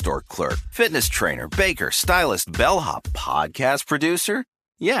 grocery store clerk, fitness trainer, baker, stylist, bellhop, podcast producer.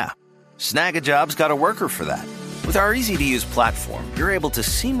 Yeah, Snag a Job's got a worker for that. With our easy-to-use platform, you're able to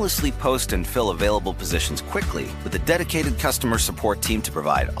seamlessly post and fill available positions quickly with a dedicated customer support team to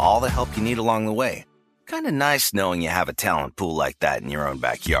provide all the help you need along the way. Kind of nice knowing you have a talent pool like that in your own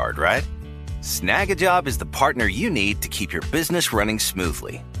backyard, right? Snag a Job is the partner you need to keep your business running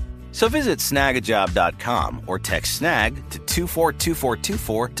smoothly. So visit snagajob.com or text SNAG to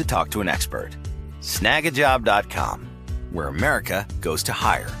 242424 to talk to an expert. Snagajob.com, where America goes to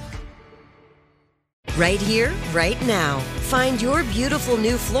hire. Right here, right now. Find your beautiful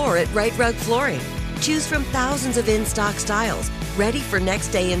new floor at Right Rug Flooring. Choose from thousands of in-stock styles, ready for next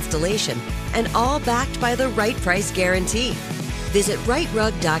day installation, and all backed by the right price guarantee. Visit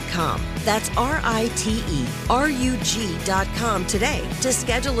rightrug.com. That's RITERUG.com today to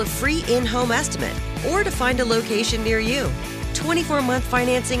schedule a free in-home estimate or to find a location near you. 24-month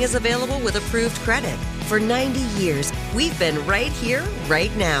financing is available with approved credit. For 90 years, we've been right here,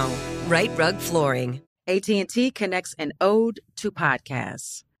 right now. Right Rug Flooring. AT&T connects an ode to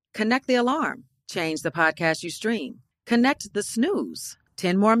podcasts. Connect the alarm. Change the podcast you stream. Connect the snooze.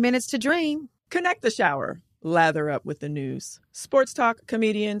 10 more minutes to dream. Connect the shower. Lather up with the news, sports talk,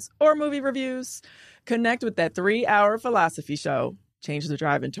 comedians, or movie reviews. Connect with that 3-hour philosophy show. Change the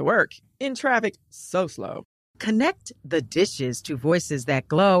drive into work. In traffic so slow. Connect the dishes to voices that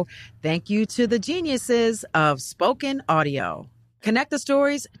glow. Thank you to the geniuses of spoken audio. Connect the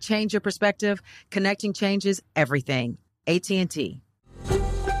stories, change your perspective. Connecting changes everything. AT&T.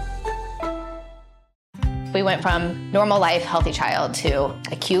 We went from normal life, healthy child to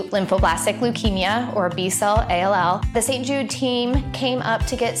acute lymphoblastic leukemia, or B-cell ALL. The St. Jude team came up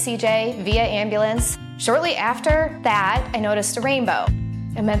to get CJ via ambulance. Shortly after that, I noticed a rainbow.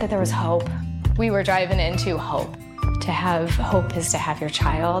 It meant that there was hope. We were driving into hope. To have hope is to have your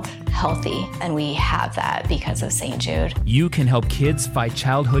child healthy, and we have that because of St. Jude. You can help kids fight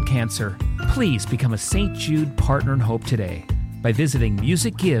childhood cancer. Please become a St. Jude Partner in Hope today by visiting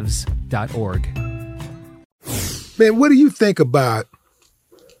musicgives.org. Man, what do you think about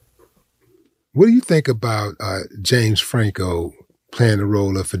James Franco playing the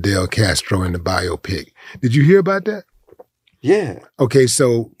role of Fidel Castro in the biopic? Did you hear about that? Yeah. Okay,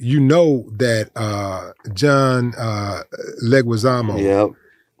 so you know that John Leguizamo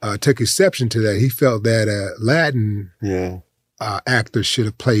took exception to that. He felt that a Latin actor should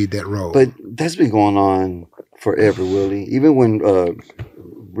have played that role. But that's been going on forever, Willie. Even when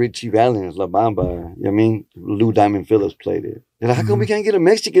Richie Valens, La Bamba, you know what I mean? Lou Diamond Phillips played it. They're like, how come we can't get a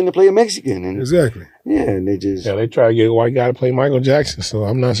Mexican to play a Mexican? And, exactly. Yeah, and they just... Yeah, they try to get a white guy to play Michael Jackson, so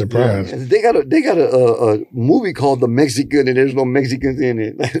I'm not surprised. Yeah. They got a movie called The Mexican, and there's no Mexicans in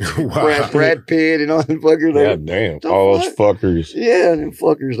it. Wow. Brad Pitt and all them fuckers. Yeah, like, damn. All those fuckers. Yeah, them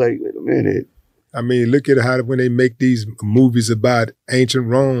fuckers like, wait a minute. I mean, look at how when they make these movies about ancient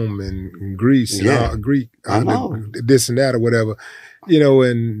Rome and Greece and all, Greek, this and that or whatever, you know,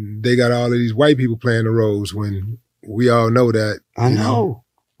 and they got all of these white people playing the roles when we all know that. I know.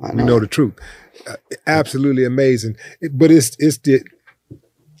 We know the truth. Absolutely amazing. But it's the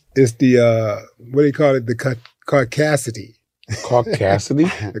what do you call it? The caucasity.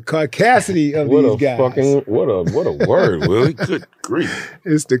 Caucasity? The caucasity of these guys. What a word, Willie. Good grief.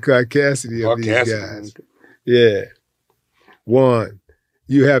 It's the caucasity of these guys. Yeah. One.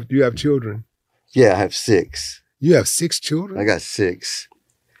 You have children? Yeah, I have 6. You have 6 children? I got 6.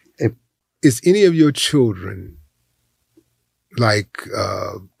 Is any of your children like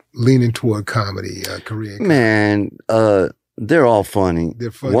leaning toward comedy, Korean comedy? Man, they're all funny.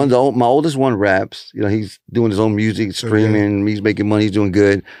 They're funny. My oldest one raps. You know, he's doing his own music, streaming. He's making money. He's doing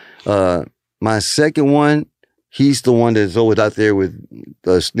good. My second one, he's the one that's always out there with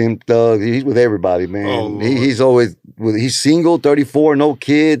Slim Thug. He's with everybody, man. Oh, he's always he's single, 34, no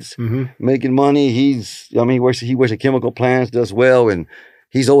kids, making money. He works at chemical plants, does well, and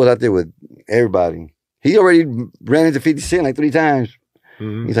he's always out there with everybody. He already ran into 50 Cent like 3 times.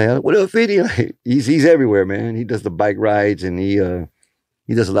 He's like, what up, 50? Like, he's everywhere, man. He does the bike rides and he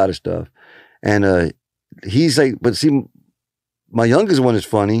does a lot of stuff. And he's like, but see, my youngest one is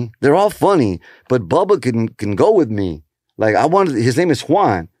funny. They're all funny, but Bubba can go with me. Like his name is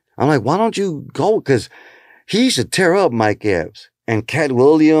Juan. I'm like, why don't you go? Because he used to tear up Mike Epps and Cat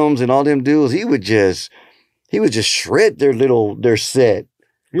Williams and all them dudes. He would just shred their set.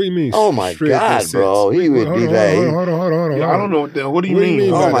 What do you mean? Oh my God, bro! He would be like, hold on. I don't know what do you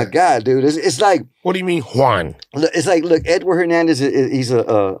mean? Oh my God, dude! It's like, what do you mean, Juan? It's like, look, Edward Hernandez. He's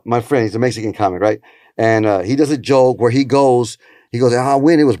my friend. He's a Mexican comic, right? And he does a joke where he goes, I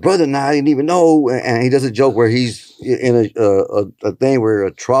win. It was brother night. I didn't even know. And he does a joke where he's in a thing where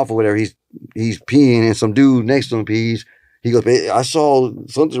a trough or whatever. He's peeing and some dude next to him pees. He goes, I saw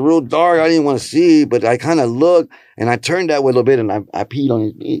something real dark. I didn't want to see, but I kind of looked and I turned that way a little bit and I peed on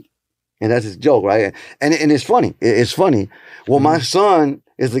his knee. And that's his joke, right? And it's funny. It's funny. Well, my son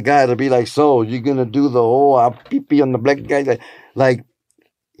is the guy to be like, so you're going to do the I'll pee on the black guy. Like,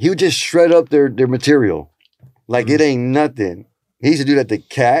 he would just shred up their material. Like, it ain't nothing. He used to do that to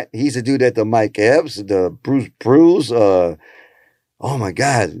Cat. He used to do that to Mike Epps, the Bruce. Oh my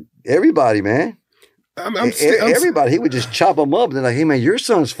God. Everybody, man. Everybody, he would just chop them up. They're like, hey, man, your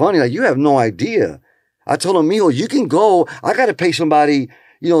son's funny. Like, you have no idea. I told him, Mijo, you can go. I got to pay somebody,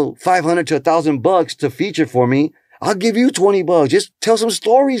 $500 to $1,000 to feature for me. I'll give you $20. Just tell some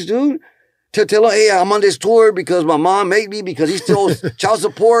stories, dude. Tell him, hey, I'm on this tour because my mom made me because he still child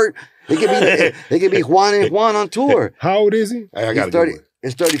support. It could be Juan and Juan on tour. How old is he? I got 30.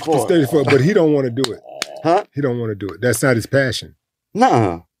 It's 34. He's 34, but he don't want to do it. Huh? He don't want to do it. That's not his passion.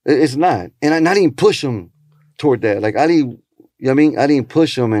 Nah, it's not. And I didn't push him toward that. Like, I didn't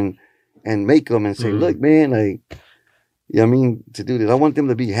push him and make them and say, look, man, like, to do this. I want them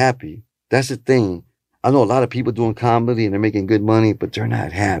to be happy. That's the thing. I know a lot of people doing comedy and they're making good money, but they're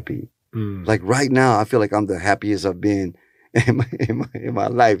not happy. Like right now, I feel like I'm the happiest I've been in my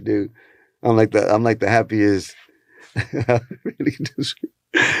life, dude. I'm like the happiest. I really do.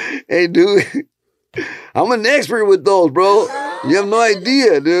 Hey, dude, I'm an expert with those, bro. You have no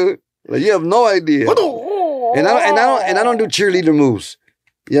idea, dude. Like, you have no idea. And I don't do cheerleader moves.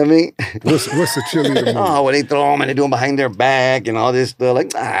 You know what I mean? What's a cheerleader move? Oh, well, they throw them and they do them behind their back and all this stuff.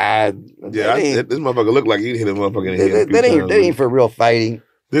 Like, yeah, this motherfucker look like he hit a motherfucker in the head. That ain't for real fighting.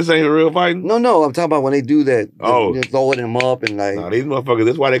 This ain't a real fighting? No, I'm talking about when they do that. They're throwing them up and like. Nah, these motherfuckers,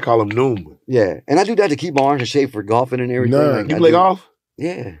 that's why they call them Noom. Yeah. And I do that to keep my arms in shape for golfing and everything. Nah. Like, you play golf?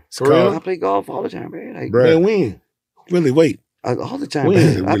 Yeah. For real? I play golf all the time, man. Like, man, when? Willie, wait. All the time.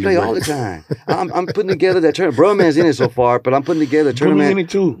 I play all the time. I'm putting together that tournament. Bruh-Man's in it so far, but I'm putting together a tournament. Put me in it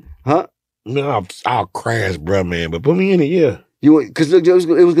too. Huh? No, I'll crash, Bruh-Man, but put me in it, yeah. Because it was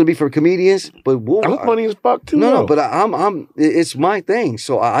going to be for comedians, but I'm funny as fuck too. No, but it's my thing,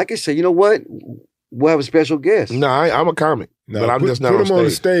 so I can say, you know what? We'll have a special guest. No, I'm a comic, but I'm just not put on him on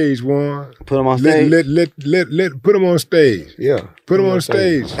the stage, Warren. Put him on stage. Put him on stage. Yeah, put him on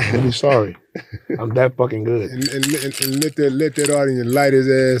stage. I'm sorry, I'm that fucking good. And let that audience light his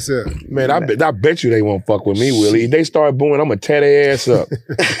ass up. Man, I bet you they won't fuck with me, Willie. If they start booing, I'm gonna tear their ass up.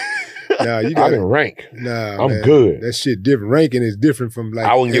 Nah, you I got can rank. Nah, I'm man. good. That shit different. Ranking is different from like.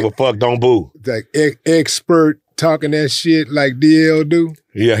 I wouldn't give a fuck. Don't boo. Like expert talking that shit like DL do.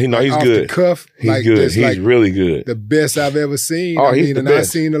 Yeah, he's off good. The cuff. He's like, good. He's like really good. The best I've ever seen. Oh, he's the best. I've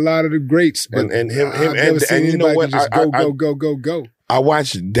seen a lot of the greats, but and him I've never seen you know anybody what? just go. I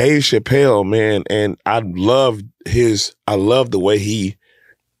watched Dave Chappelle, man, and I love the way he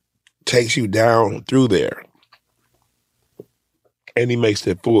takes you down through there. And he makes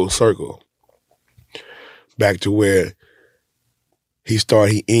it full circle. Back to where he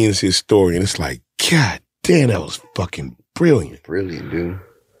ends his story, and it's like, God damn, that was fucking brilliant. Brilliant, dude.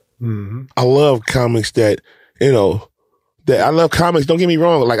 Mm-hmm. I love comics that, I love comics, don't get me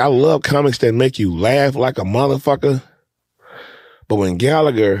wrong, like I love comics that make you laugh like a motherfucker. But when George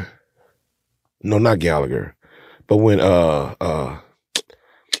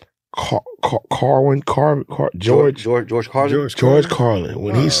Carlin,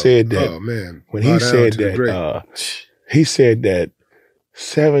 when he said that, oh man, when he said that, he said that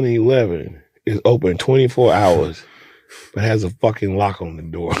 7-Eleven is open 24 hours, but has a fucking lock on the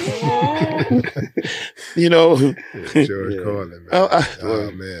door. George Carlin,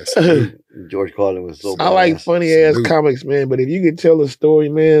 man. Man. George Carlin was so badass. I like funny ass comics, man. But if you could tell a story,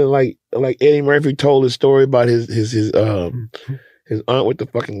 man, like Eddie Murphy told a story about his aunt with the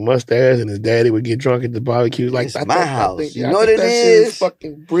fucking mustache, and his daddy would get drunk at the barbecue. Like, it's my house. You know what it is?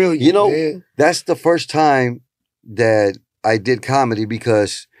 Fucking brilliant. Man. That's the first time that I did comedy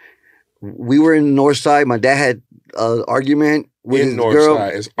because we were in the North Side. My dad had an argument with his North girl.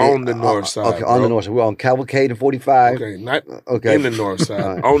 Side. It's on the North Side. Okay, on the North Side. We're on Cavalcade and 45. Okay, not in the North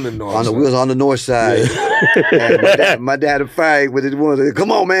Side. On the North Side. We was on the North Side. Yeah. And my dad had a fight with his woman.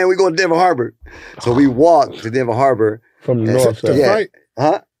 Come on, man, we going to Denver Harbor. So we walked to Denver Harbor. From the North Side. Yeah.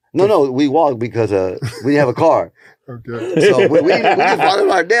 Huh? No, we walked because we didn't have a car. Okay. So we just followed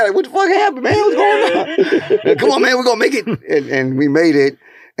our dad. Like, what the fuck happened, man? What's going on? Come on, man, we're going to make it. And we made it.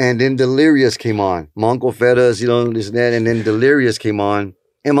 And then Delirious came on. My uncle fed us, this and that. And then Delirious came on.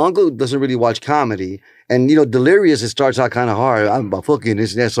 And my uncle doesn't really watch comedy. And, Delirious, it starts out kind of hard. I'm about fucking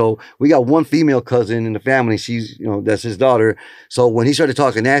this and that. So we got one female cousin in the family. She's, that's his daughter. So when he started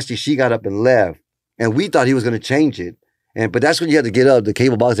talking nasty, she got up and left. And we thought he was going to change it. But that's when you had to get up the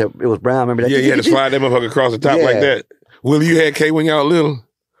cable box. It was brown. Remember that? Yeah, you had to slide that motherfucker across the top like that. Willie, you had K when y'all little?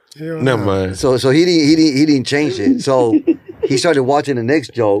 Never mind. So he didn't change it. So he started watching the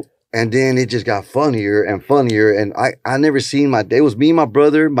next joke, and then it just got funnier and funnier. And I never seen it was me, my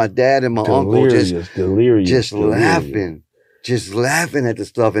brother, my dad, and my uncle just laughing. Just laughing at the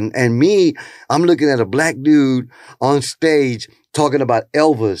stuff. And me, I'm looking at a black dude on stage talking about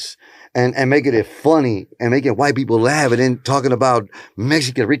Elvis. And making it funny and making white people laugh, and then talking about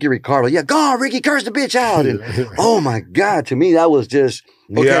Mexican Ricky Ricardo. Yeah, go on, Ricky, curse the bitch out. And oh my God, to me that was just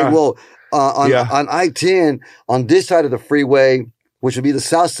okay. Yeah. Well, on I-10 on this side of the freeway, which would be the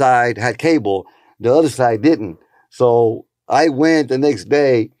south side, had cable. The other side didn't. So I went the next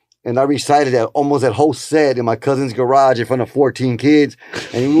day and I recited almost that whole set in my cousin's garage in front of 14 kids.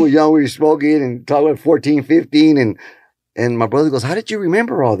 And we were young, we were smoking and talking about 14, 15, and my brother goes, "How did you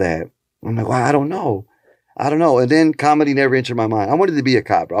remember all that?" I'm like, well, I don't know. And then comedy never entered my mind. I wanted to be a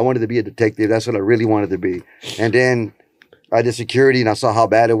cop. I wanted to be a detective. That's what I really wanted to be. And then I did security and I saw how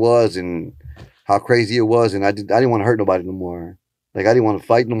bad it was and how crazy it was. And I didn't want to hurt nobody no more. Like, I didn't want to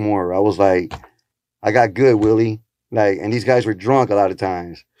fight no more. I was like, I got good, Willie. Like, and these guys were drunk a lot of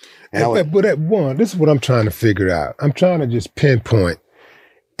times. But at one, this is what I'm trying to figure out. I'm trying to just pinpoint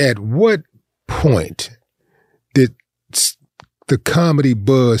at what point did the comedy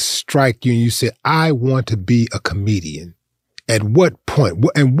buzz strike you and you said, I want to be a comedian? At what point?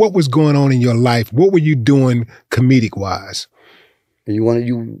 And what was going on in your life? What were you doing comedic wise? You want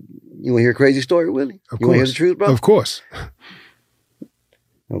to hear a crazy story, Willie? You want to hear the truth, bro? Of course.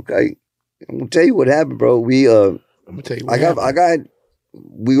 Okay. I'm going to tell you what happened, bro. We were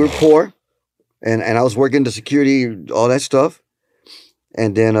poor and I was working the security, all that stuff.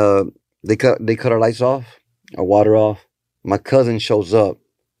 And then they cut our lights off, our water off. My cousin shows up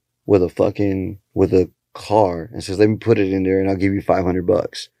with a car and says, let me put it in there and I'll give you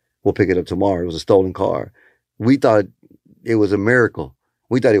 $500. We'll pick it up tomorrow. It was a stolen car. We thought it was a miracle.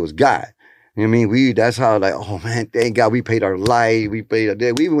 We thought it was God. You know what I mean? That's how, like, oh man, thank God we paid our light. We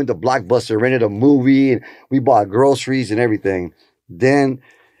even went to Blockbuster, rented a movie, and we bought groceries and everything. Then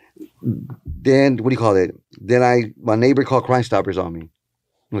what do you call it? Then my neighbor called Crime Stoppers on me.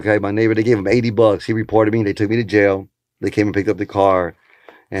 Okay, my neighbor, they gave him $80. He reported me. They took me to jail. They came and picked up the car.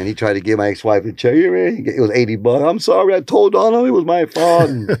 And he tried to give my ex-wife a check. It was $80. I'm sorry, I told Donald it was my fault.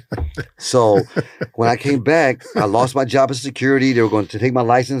 So when I came back, I lost my job as security. They were going to take my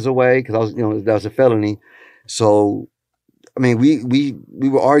license away because that was a felony. So, I mean, we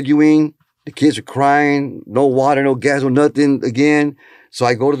were arguing. The kids were crying. No water, no gas, no nothing again. So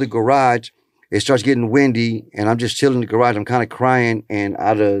I go to the garage. It starts getting windy, and I'm just chilling in the garage. I'm kind of crying, and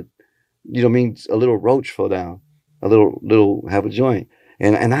out of, a little roach fell down. A little half a joint.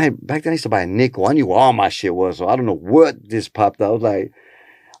 And I, back then I used to buy a nickel. I knew where all my shit was. So I don't know what just popped out. I was like,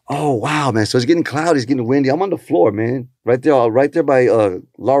 oh, wow, man. So it's getting cloudy. It's getting windy. I'm on the floor, man. Right there by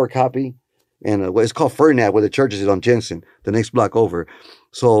Laura Copy. And it's called Fernand, where the church is on Jensen, the next block over.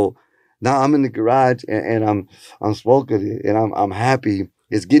 So now I'm in the garage and I'm smoking it and I'm happy.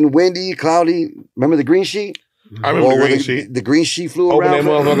 It's getting windy, cloudy. Remember the green sheet? I remember the green sheet. The green sheet flew around. Open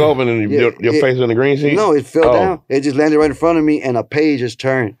that motherfucker open and your face on the green sheet? No, it fell down. It just landed right in front of me and a page just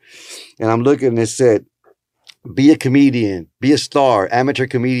turned. And I'm looking and it said, be a comedian, be a star, amateur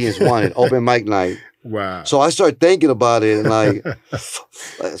comedians wanted, open mic night. Wow. So I started thinking about it and like,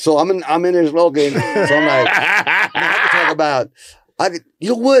 so I'm in there smoking. So I'm like, I could talk about,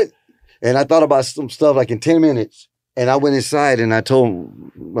 you know what? And I thought about some stuff like in 10 minutes. And I went inside and I told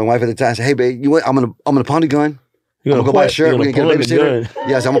my wife at the time, I said, hey, babe, you know what? I'm gonna pawn the gun. I'm gonna go buy a shirt. We're gonna get a babysitter.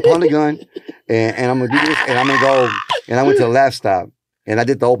 Yes, I'm gonna pawn the gun. And I'm gonna do this. And I'm gonna go. And I went to the Laugh Stop. And I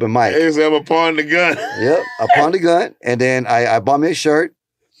did the open mic. Hey, so I'm gonna pawn the gun. Yep, I pawned the gun. And then I bought me a shirt.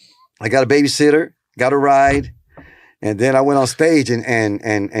 I got a babysitter, got a ride. And then I went on stage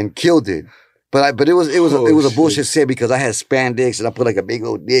and killed it. But it was a bullshit set because I had spandex and I put like a big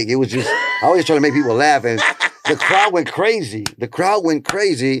old dick. It was just, I was just trying to make people laugh. And the crowd went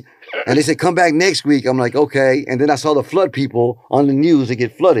crazy. And they said, come back next week. I'm like, okay. And then I saw the flood people on the news. They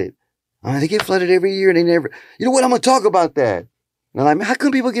get flooded. They get flooded every year and they never, you know what? I'm going to talk about that. And I'm like, man, how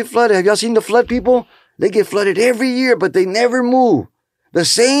come people get flooded? Have y'all seen the flood people? They get flooded every year, but they never move. The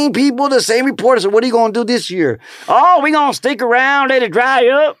same people, the same reporters. So what are you going to do this year? Oh, we going to stick around, let it dry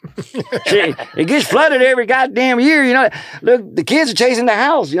up. It gets flooded every goddamn year, you know. Look, the kids are chasing the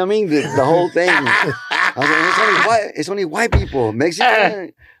house, you know what I mean? The whole thing. I was like, it's only white people.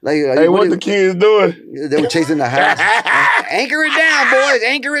 Mexican. Like, hey, what the kids doing? They were chasing the house. Anchor it down, boys.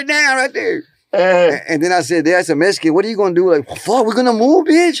 Anchor it down right there. And then I said, that's a Mexican. What are you going to do? Like, fuck, we're going to move,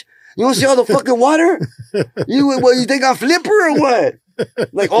 bitch? You want to see all the fucking water? You think I'm Flipper or what?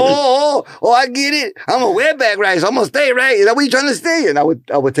 Like, oh, I get it. I'm a wetback right, so I'm gonna stay right. Is that what you trying to say? And I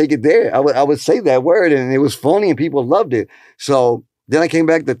would take it there. I would say that word, and it was funny, and people loved it. So then I came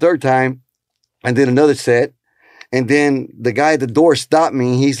back the third time, and did another set, and then the guy at the door stopped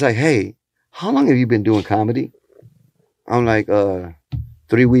me. He's like, "Hey, how long have you been doing comedy?" I'm like,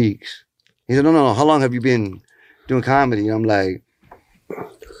 3 weeks. He said, "No. How long have you been doing comedy?" And I'm like,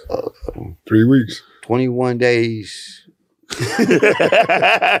 3 weeks, 21 days.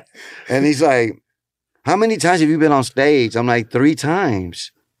 And he's like, how many times have you been on stage? I'm like, 3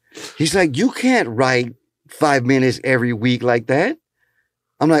 times. He's like, you can't write 5 minutes every week like that.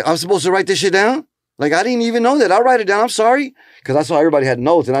 I'm like, I'm supposed to write this shit down? Like, I didn't even know that. I'll write it down. I'm sorry. Because I saw everybody had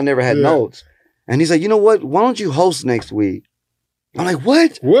notes and I never had notes. And he's like, you know what? Why don't you host next week? I'm like,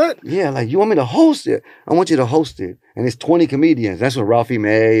 what? What? Yeah, like, you want me to host it? I want you to host it. And it's 20 comedians. That's what Ralphie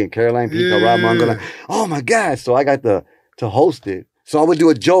May and Caroline Pico, Rob Mongo. Like, oh my God. So I got to host it. So I would do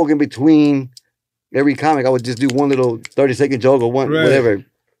a joke in between every comic. I would just do one little 30-second joke or whatever.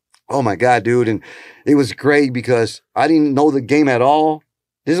 Oh my God, dude. And it was great because I didn't know the game at all.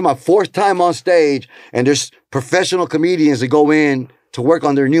 This is my 4th time on stage, and there's professional comedians that go in to work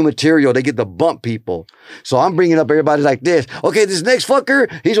on their new material. They get to bump people. So I'm bringing up everybody like this. Okay, this next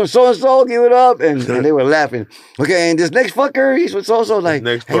fucker, he's from so-and-so, give it up. And they were laughing. Okay, and this next fucker, he's from so-and-so. Like,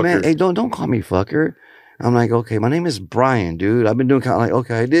 hey man, hey, don't call me fucker. I'm like, okay, my name is Brian, dude. I've been doing kind of like,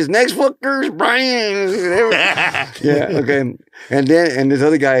 okay, this next fucker's Brian. Yeah, okay. And this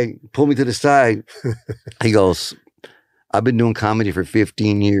other guy pulled me to the side. He goes, I've been doing comedy for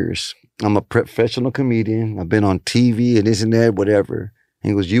 15 years. I'm a professional comedian. I've been on TV and this and that, whatever. And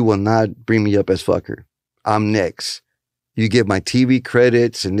he goes, you will not bring me up as fucker. I'm next. You get my TV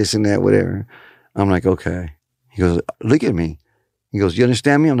credits and this and that, whatever. I'm like, okay. He goes, look at me. He goes, you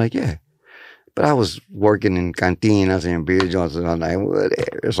understand me? I'm like, yeah. But I was working in cantinas and beer joints, and I'm like,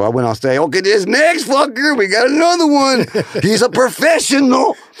 whatever. So I went on stage. Okay, this next fucker, we got another one. He's a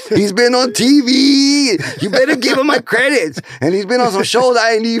professional. He's been on TV. You better give him my credits. And he's been on some shows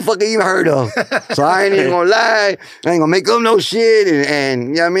I ain't even fucking even heard of. So I ain't even gonna lie. I ain't gonna make up no shit. And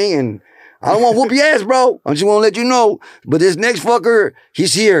you know what I mean? And I don't want to whoop your ass, bro. I just want to let you know. But this next fucker,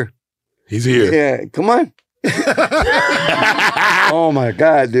 he's here. He's here. Yeah, come on. Oh my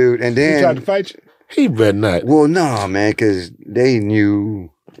God, dude. And then he tried to fight you? He better not. Well, no, man, because they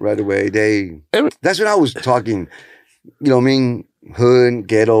knew right away. That's when I was talking, you know what I mean? Hood,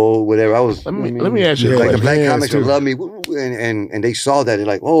 ghetto, whatever. I was. Let me ask you, like the black comics would love me, and they saw that. They're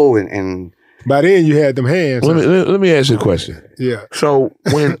like, oh, and by then you had them hands. Let me ask you a question. Yeah. So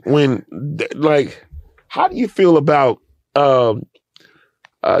when like, how do you feel about that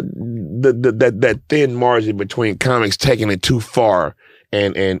thin margin between comics taking it too far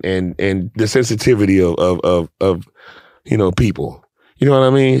and the sensitivity of you know, people? You know what I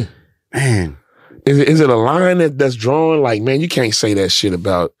mean? Man. Is it a line that's drawn? Like, man, you can't say that shit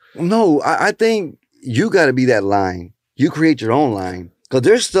about. No, I think you got to be that line. You create your own line. Because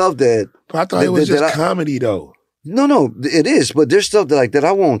there's stuff that. But I thought it was just comedy, though. No, it is. But there's stuff that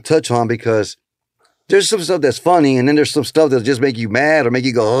I won't touch on because there's some stuff that's funny, and then there's some stuff that'll just make you mad or make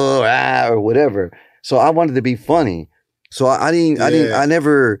you go, oh, or whatever. So I wanted to be funny. So I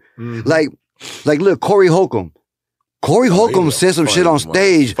never, like, look, Corey Holcomb. Corey Holcomb said some shit on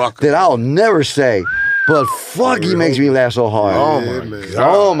stage that I'll never say. But fuck, he makes me laugh so hard.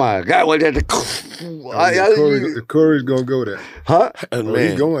 Oh my God. What that? The Corey's gonna go there. Huh?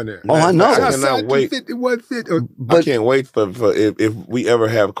 He's going there. Oh, I know. I cannot wait. I can't wait for if we ever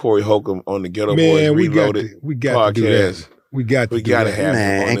have Corey Holcomb on the Ghetto Boys Reloaded we got to do that. We got to have him.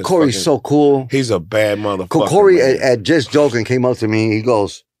 Man, on and Corey's so cool. He's a bad motherfucker. Corey at Just Joking came up to me. He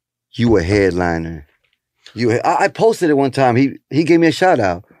goes, "You a headliner." I posted it one time. He gave me a shout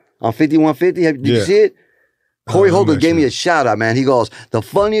out on 5150. Did you see it? Corey Holcomb gave me a shout out, man. He goes, "The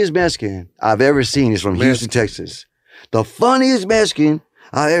funniest Mexican I've ever seen is from Houston, Texas. The funniest Mexican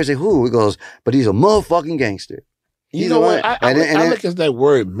I ever seen." Who? He goes, "But he's a motherfucking gangster." You know what? I look at that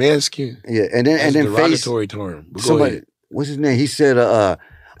word Mexican. Yeah, and then derogatory term. Somebody, what's his name? He said, "Oh,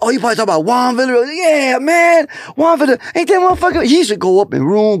 you probably talking about Juan Villa." Yeah, man. Juan Villa. Ain't that motherfucker? He used to go up in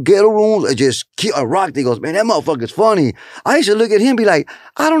ghetto rooms, and just keep a rock. He goes, "Man, that motherfucker's funny." I used to look at him and be like,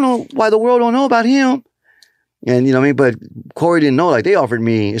 I don't know why the world don't know about him. And you know what I mean? But Corey didn't know. Like, they offered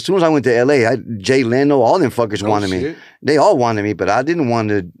me, as soon as I went to LA, Jay Leno, all them fuckers wanted me. They all wanted me, but I didn't want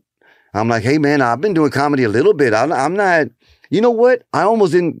to. I'm like, hey, man, I've been doing comedy a little bit. I'm not, you know what? I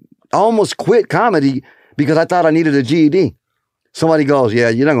almost quit comedy because I thought I needed a GED. Somebody goes, "Yeah,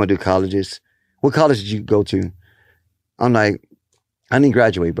 you're not going to do colleges. What college did you go to?" I'm like, "I didn't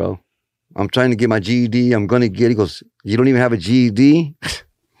graduate, bro. I'm trying to get my GED. I'm going to get it." He goes, "You don't even have a GED?"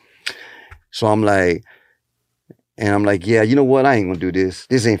 So I'm like, yeah, you know what? I ain't going to do this.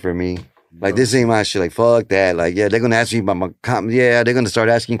 This ain't for me. Like, this ain't my shit. Like, fuck that. Like, yeah, they're going to ask me about my yeah, they're going to start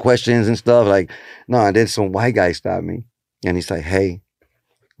asking questions and stuff. Like, no, and then some white guy stopped me. And he's like, "Hey,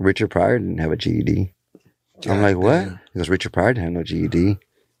 Richard Pryor didn't have a GED. God, I'm like, what? Damn. He goes, "Richard Pryor didn't have no GED.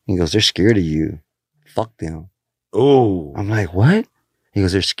 He goes, "They're scared of you. Fuck them." Oh. I'm like, what? He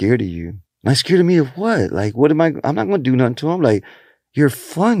goes, "They're scared of you." I'm scared of me of what? Like, what am I? I'm not going to do nothing to him. Like, you're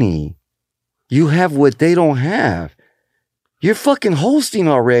funny. You have what they don't have. You're fucking hosting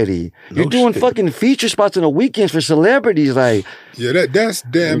already. You're doing fucking feature spots on the weekends for celebrities. Like, yeah, that's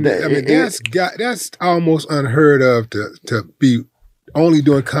damn. I mean, that's almost unheard of to be only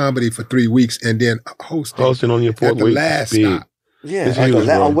doing comedy for 3 weeks and then hosting on your 4th week. At the last stop. Yeah, at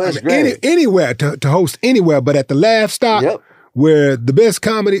the West anywhere to host anywhere, but at the last stop where the best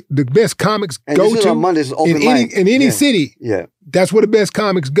comics and go to Mondays, in any city. Yeah, that's where the best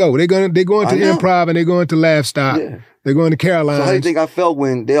comics go. They're going to Improv and they're going to Laugh Stop. Yeah. They're going to Carolina. So how do you think I felt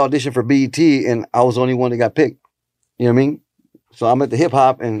when they auditioned for BET and I was the only one that got picked? You know what I mean? So I'm at the hip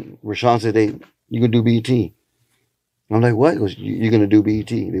hop and Rashawn said, "You can do BET." I'm like, "What?" He goes, "You're going to do BET.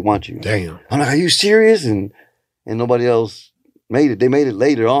 They want you." Damn. I'm like, "Are you serious?" And nobody else made it. They made it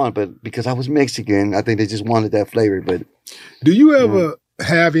later on, but because I was Mexican, I think they just wanted that flavor. But do you ever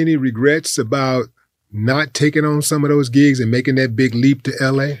have any regrets about not taking on some of those gigs and making that big leap to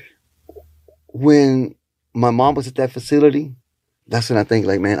LA? When my mom was at that facility, that's when I think,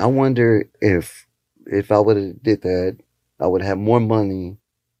 like, man, I wonder if I would have did that, I would have more money,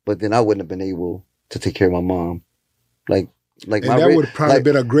 but then I wouldn't have been able to take care of my mom. Like and that would have probably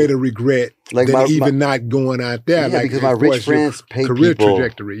been a greater regret than not going out there. Yeah, because my rich friends pay career people.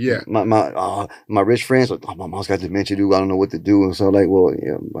 Trajectory, yeah. My rich friends, my mom's got dementia, dude. I don't know what to do. And so, like, well,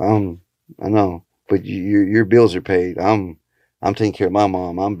 yeah, I know. But your bills are paid. I'm taking care of my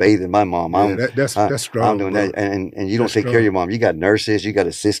mom. I'm bathing my mom. That's strong. I'm doing that. And you don't take care of your mom. You got nurses, you got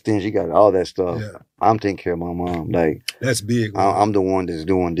assistants, you got all that stuff. Yeah. I'm taking care of my mom. Like, that's big. I'm the one that's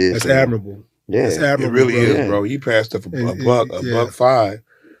doing this. That's admirable. Yeah. That's admirable, it really bro. is, bro. You passed up $1.05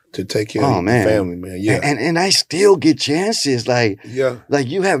 to take care of the family, man. Yeah. And I still get chances. Like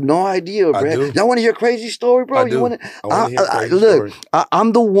you have no idea, bro. Y'all want to hear a crazy story, bro? I do. You want I want to hear a crazy look, story.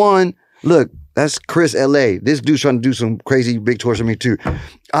 I'm the one. Look, that's Chris LA. This dude's trying to do some crazy big tours for me too.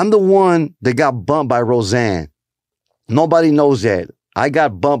 I'm the one that got bumped by Roseanne. Nobody knows that. I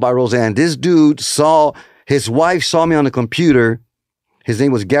got bumped by Roseanne. This dude his wife saw me on the computer. His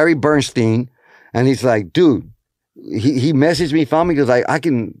name was Gary Bernstein. And he's like, dude, he messaged me, found me, because I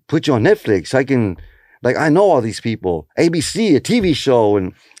can put you on Netflix. I know all these people. ABC, a TV show.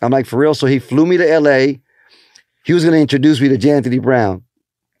 And I'm like, for real? So he flew me to LA. He was going to introduce me to J. Anthony Brown.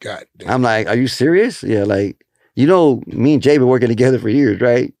 God damn. I'm like, are you serious? Yeah, like, you know, me and Jay been working together for years,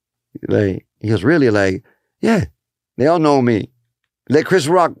 right? Like, he goes, really? Like, yeah, they all know me. Let Chris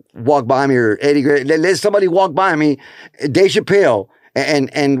Rock walk by me, or Eddie Gray. Let somebody walk by me, Dave Chappelle,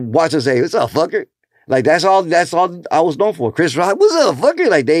 and watch us say, what's up, fucker? Like, that's all I was known for. Chris Rock, what's up, fucker?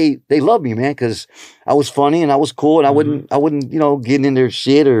 Like, they love me, man, because I was funny and I was cool, and I wouldn't, you know, getting in their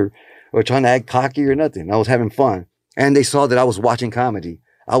shit or trying to act cocky or nothing. I was having fun. And they saw that I was watching comedy.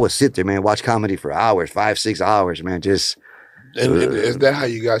 I would sit there, man, watch comedy for hours, 5-6 hours, man. Just and is that how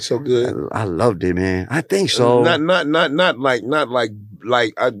you got so good? I loved it, man. I think so. Not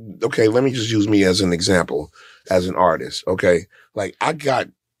like. Okay, let me just use me as an example, as an artist. Okay, like I got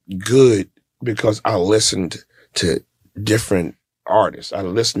good because I listened to different artists. I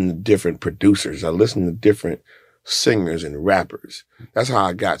listened to different producers. I listened to different singers and rappers. That's how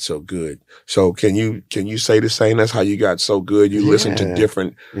I got so good. So can you say the same? That's how you got so good. You listen to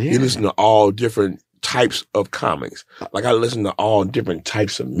different, you listen to all different types of comics. Like I listen to all different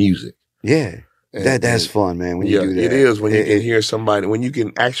types of music. Yeah. That's fun, man. When you do that. It is when you can hear somebody, when you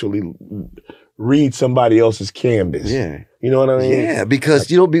can actually read somebody else's canvas. Yeah. You know what I mean? Yeah, because,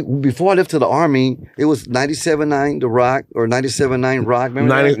 you know, before I left to the Army, it was 97.9 The Rock, or 97.9 Rock.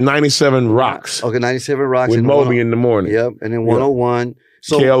 Remember 97 Rocks. Okay, 97 Rocks. With Moby in the morning. Yep, and then 101.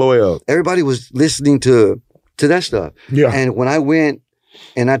 So KLOL. Everybody was listening to that stuff. Yeah. And when I went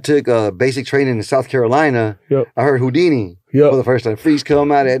and I took basic training in South Carolina, I heard Houdini for the first time. Freeze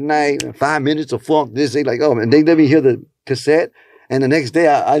come out at night, 5 minutes of funk, this, they like, oh, man, they let me hear the cassette. And the next day,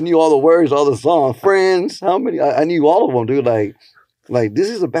 I knew all the words, all the songs. Friends, how many? I knew all of them, dude. Like this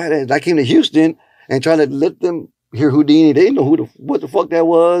is a badass. I came to Houston and tried to let them hear Houdini. They didn't know what the fuck that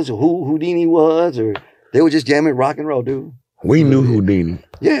was, or who Houdini was, or they were just jamming rock and roll, dude. We knew Houdini.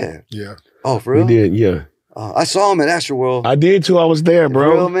 Yeah. Yeah. Oh, for real? We did, yeah. I saw him at Astroworld. I did too. I was there,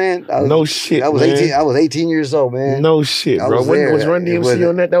 bro. For real, man. No shit, I was man. 18. I was 18 years old, man. No shit, bro. When was Run DMC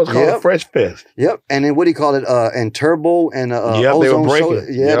on that? That was called Fresh Fest. Yep. And then what do you call it? And Turbo and Ozone, they were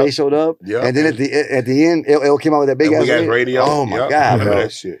breaking. They showed up. Yep. And then at the end, it came out with that big ass radio. Oh my God, bro.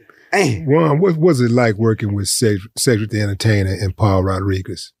 That shit. Hey. Ron, what was it like working with Cedric the Entertainer and Paul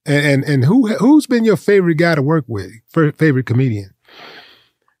Rodriguez? And who's been your favorite guy to work with? Favorite comedian?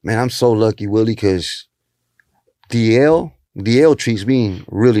 Man, I'm so lucky, Willie, because DL treats me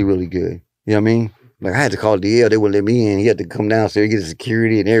really, really good. You know what I mean? Like, I had to call DL. They wouldn't let me in. He had to come downstairs, get his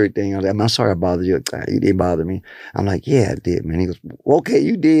security and everything. I was like, I'm sorry I bothered you. You didn't bother me. I'm like, yeah, I did, man. He goes, well, okay,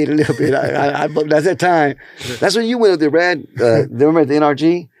 you did a little bit. That's that time. That's when you went up there, Brad. Remember at the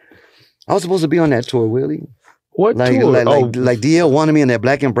NRG? I was supposed to be on that tour, Willie. What tour? Like DL wanted me on that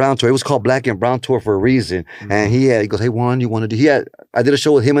Black and Brown tour. It was called Black and Brown Tour for a reason. Mm-hmm. And he goes, hey, Juan, you want to do? I did a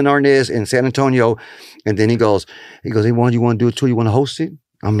show with him and Arnez in San Antonio. And then he goes, hey, Juan, you want to do a tour? You want to host it?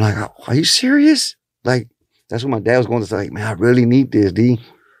 I'm like, are you serious? Like, that's what my dad was going to say. Like, man, I really need this, D.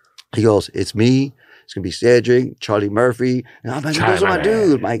 He goes, it's me. It's going to be Cedric, Charlie Murphy. And I'm like, those are my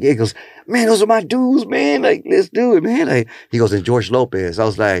dudes. Mike, he goes, man, those are my dudes, man. Like, let's do it, man. Like, he goes, and George Lopez. I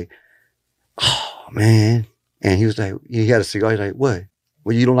was like, oh, man. And he was like, he had a cigar. He's like, what?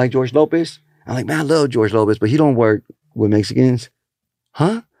 Well, you don't like George Lopez? I'm like, man, I love George Lopez, but he don't work with Mexicans.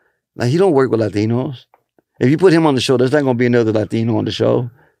 Huh? Like, he don't work with Latinos. If you put him on the show, there's not going to be another Latino on the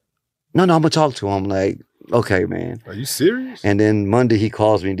show. No, I'm going to talk to him. Like, okay, man. Are you serious? And then Monday he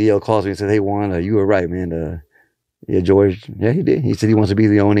calls me, DL calls me and said, hey, Juan, you were right, man. Yeah, George, yeah, he did. He said he wants to be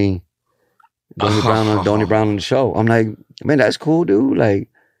the only Brown on the show. I'm like, man, that's cool, dude. Like,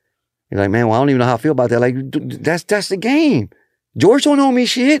 he's like, man, well, I don't even know how I feel about that. Like, that's the game. George don't owe me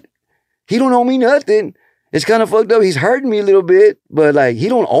shit. He don't owe me nothing. It's kind of fucked up. He's hurting me a little bit, but like, he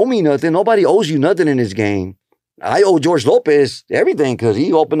don't owe me nothing. Nobody owes you nothing in this game. I owe George Lopez everything because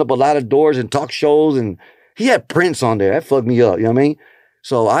he opened up a lot of doors and talk shows, and he had Prince on there. That fucked me up, you know what I mean?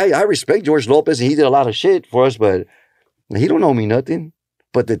 So I respect George Lopez, and he did a lot of shit for us, but he don't owe me nothing.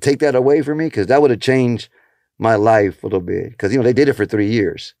 But to take that away from me, because that would have changed my life a little bit. Because, they did it for 3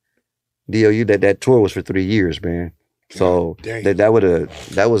 years. DOU, that tour was for 3 years, man. So that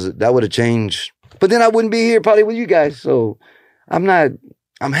would have changed. But then I wouldn't be here probably with you guys. So I'm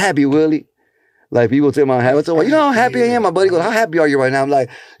happy, Willie. Like, people tell me I'm happy. So, you know how happy I am? My buddy goes, how happy are you right now? I'm like,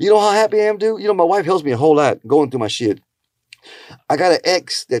 you know how happy I am, dude? My wife helps me a whole lot going through my shit. I got an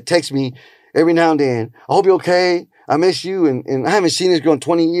ex that texts me every now and then. I hope you're okay. I miss you. And I haven't seen this girl in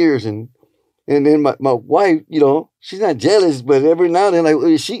 20 years. And then my wife, she's not jealous, but every now and then, like,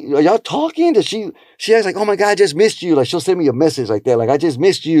 are y'all talking? Does she acts like, oh my God, I just missed you. Like, she'll send me a message like that. Like, I just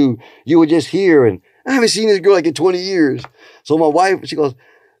missed you. You were just here. And I haven't seen this girl like in 20 years. So my wife, she goes,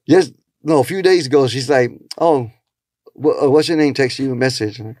 a few days ago, she's like, oh, what's your name? Text you a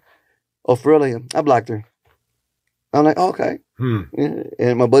message. Like, oh, for real? I blocked her. I'm like, oh, okay. Yeah.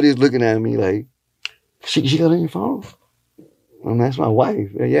 And my buddy's looking at me like, she got on your phone? And that's my wife.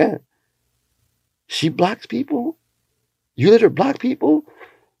 Yeah. She blocks people? You let her block people?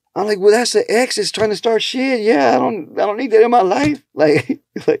 I'm like, well, that's the ex that's trying to start shit. Yeah, I don't need that in my life. Like,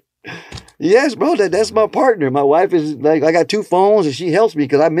 yes, bro, that's my partner. My wife is like, I got 2 phones and she helps me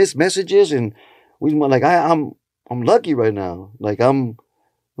because I miss messages, and I'm lucky right now. Like,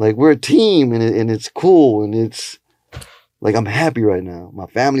 we're a team, and it's cool, and it's like, I'm happy right now. My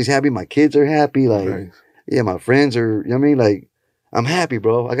family's happy, my kids are happy, like, nice. Yeah, my friends are, you know what I mean? Like, I'm happy,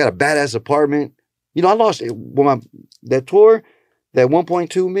 bro. I got a badass apartment. I lost it when that tour, that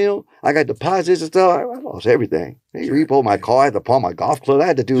 1.2 mil, I got deposits and stuff. I lost everything. They repoed my car, I had to pawn my golf club. I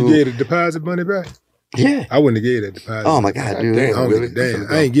had to do. You gave the deposit money back? Yeah. I wouldn't have gave that deposit. Oh my God, dude.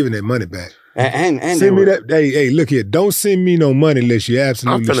 I ain't giving that money back. And send me that. Hey, look here. Don't send me no money unless you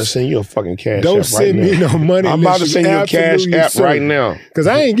absolutely. I'm finna send you a fucking cash. Don't app send right me now. no money. I'm about to send you a cash app right now. Because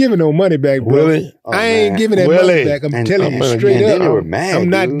I ain't giving no money back, bro. Really? I ain't giving that money back. I'm telling you straight up. I'm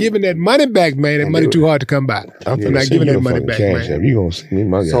not giving that money back, man. That money too hard to come by. I'm not giving that money back, man. You gonna send me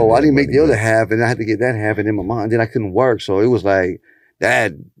my? So I didn't make the other half, and I had to get that half, and then my mom. And then I couldn't work, so it was like,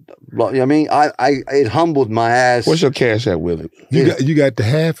 Dad. You know what I mean? It humbled my ass. What's your cash app with it? You got the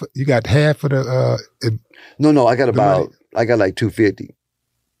half. You got half of the. No. I got like 250.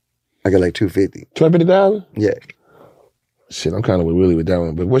 I got like 250. 250,000? Yeah. Shit, I'm kind of with Willie with that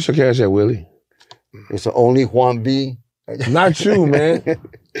one. But what's your cash app, Willie? It's only Juan B. Not you, man.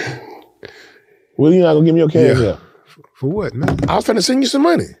 Willie, you not gonna give me your cash app? For what, man? I was finna send you some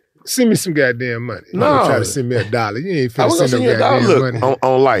money. Send me some goddamn money. No. You try to send me $1. You ain't I finna was gonna send no send you $1. goddamn money. Look,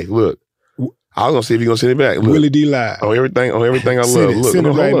 on life, look. I was gonna see if you're gonna send it back. Look. Willie D Live. On everything I love. Send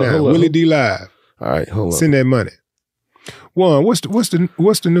it right now. Willie D Live. All right, hold on. Send that money. Juan, what's the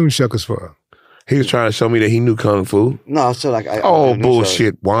Noonshuckers for? He was trying to show me that he knew Kung Fu. No, I said like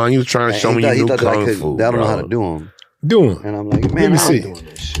bullshit, Juan. You was trying to show me you knew Kung Fu. I don't know how to do them. Do them. And I'm like, man, let me see. Doing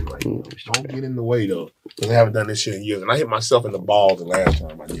this shit right now. Don't get in the way though, because I haven't done this shit in years, and I hit myself in the balls the last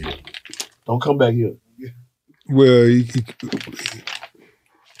time I did it. Don't come back here. Well,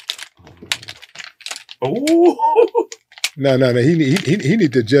 No. He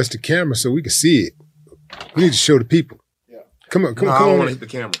need to adjust the camera so we can see it. We need to show the people. Yeah. Come on. I don't want to hit the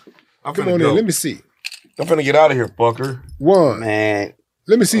camera. Come on in. Let me see. I'm finna get out of here, fucker. Juan, man.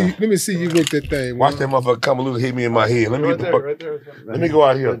 Let me see you work that thing. Watch that motherfucker come loose and hit me in my head. Let me get the fuck. Let me go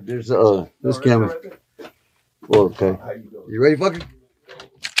out here. There's this camera. Well, okay. You ready, fucker?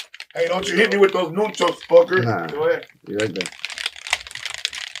 Hey, don't you hit me with those nunchucks, fucker. Nah. Go ahead. You right there.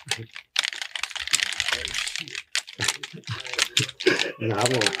 Nah,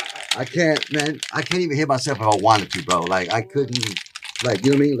 I can't, man. I can't even hit myself if I wanted to, bro. Like, I couldn't, like,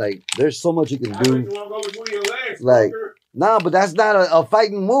 you know what I mean? Like, there's so much you can do. Like, nah, but that's not a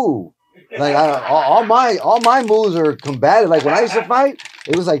fighting move. Like, all my moves are combative. Like, when I used to fight,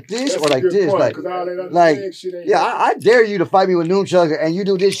 it was like this or like this. Yeah, I dare you to fight me with nunchucks and you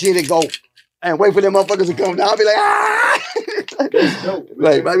do this shit and go and wait for them motherfuckers to come down. I'll be like, ah!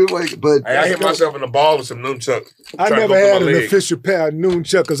 But hey, I hit myself in the ball with some nunchucks. I never had an official pair of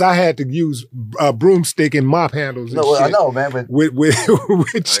nunchucks because I had to use broomstick and mop handles. And shit I know, man. But with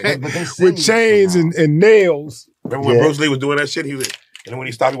chains and nails. Remember when Bruce Lee was doing that shit? And then when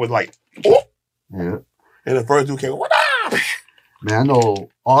he stopped, he was like, oh. Yeah. And the first dude came, what up? Man, I know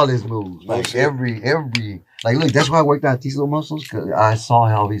all his moves. Like every like look, that's why I worked out these little muscles because I saw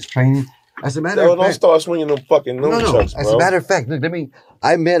how he's training. As a matter of fact, don't start swinging them fucking nunchucks, bro. As a matter of fact, look,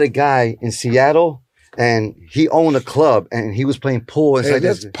 I met a guy in Seattle and he owned a club and he was playing pool inside. Hey,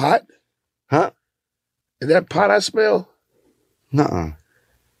 that's pot? Huh? Is that pot I smell? Nuh-uh.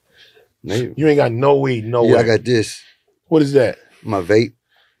 You ain't got no weed, no way. Yeah, I got this. What is that? My vape.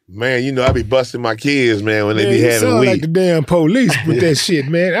 Man, you know I be busting my kids, man, when they be You having sound weed. like the damn police with that shit,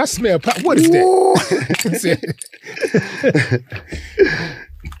 man. I smell pot. What is that?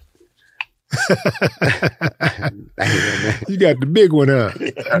 You got the big one, huh?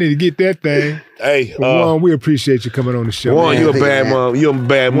 I need to get that thing. Hey, Juan, we appreciate you coming on the show. Juan, man. you a bad mother. You a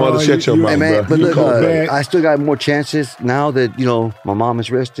bad mother. Shut your mouth, man, bro. but look, bad. I still got more chances now that, my mom is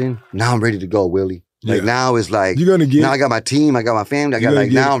resting. Now I'm ready to go, Willie. Like now it's like, you're gonna get now I got my team, I got my family,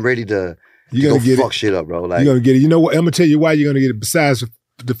 now I'm ready to You're gonna go get fuck shit up, bro. Like, you're gonna get it. You know what? I'm gonna tell you why you're gonna get it. Besides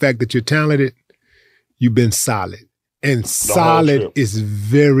the fact that you're talented, you've been solid. And solid is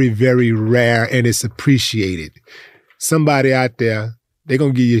very, very rare and it's appreciated. Somebody out there, they're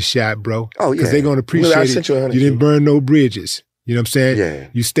gonna give you a shot, bro. Oh, yeah. Because they're gonna appreciate it. You didn't burn no bridges. You know what I'm saying? Yeah.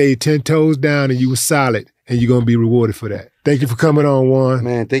 You stayed 10 toes down and you were solid and you're gonna be rewarded for that. Thank you for coming on, Juan.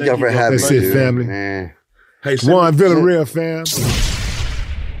 Man, thank y'all for having me. That's it, dude. family. Man. Hey, Juan Villarreal, fam.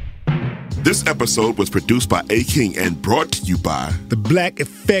 This episode was produced by A. King and brought to you by the Black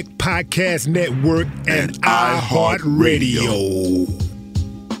Effect Podcast Network and iHeartRadio.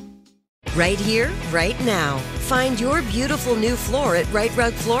 Right here, right now. Find your beautiful new floor at Right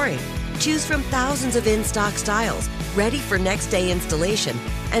Rug Flooring. Choose from thousands of in-stock styles, ready for next day installation,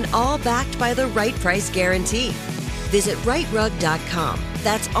 and all backed by the right price guarantee. Visit rightrug.com.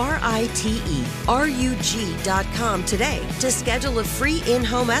 That's RITERUG.com today to schedule a free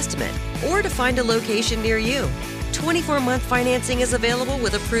in-home estimate or to find a location near you. 24-month financing is available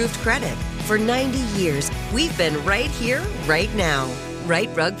with approved credit. For 90 years, we've been right here, right now. Right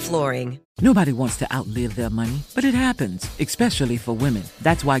Rug Flooring. Nobody wants to outlive their money, but it happens, especially for women.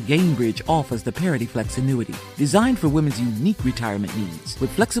 That's why Gainbridge offers the Parity Flex annuity, designed for women's unique retirement needs, with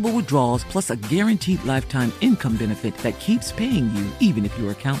flexible withdrawals plus a guaranteed lifetime income benefit that keeps paying you even if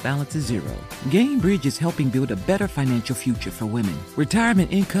your account balance is zero. Gainbridge is helping build a better financial future for women.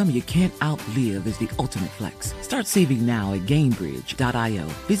 Retirement income you can't outlive is the ultimate flex. Start saving now at Gainbridge.io.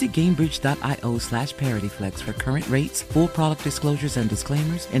 Visit Gainbridge.io/ParityFlex for current rates, full product disclosures and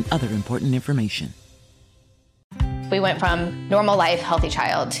disclaimers, and other important information. We went from normal life, healthy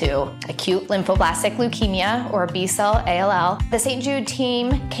child to acute lymphoblastic leukemia or B-cell ALL. The St. Jude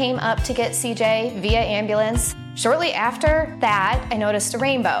team came up to get CJ via ambulance. Shortly after that, I noticed a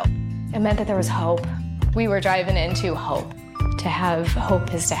rainbow. It meant that there was hope. We were driving into hope. To have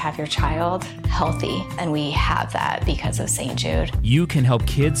hope is to have your child healthy, and we have that because of St. Jude. You can help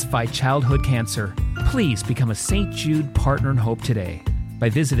kids fight childhood cancer. Please become a St. Jude Partner in Hope today by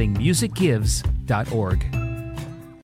visiting musicgives.org.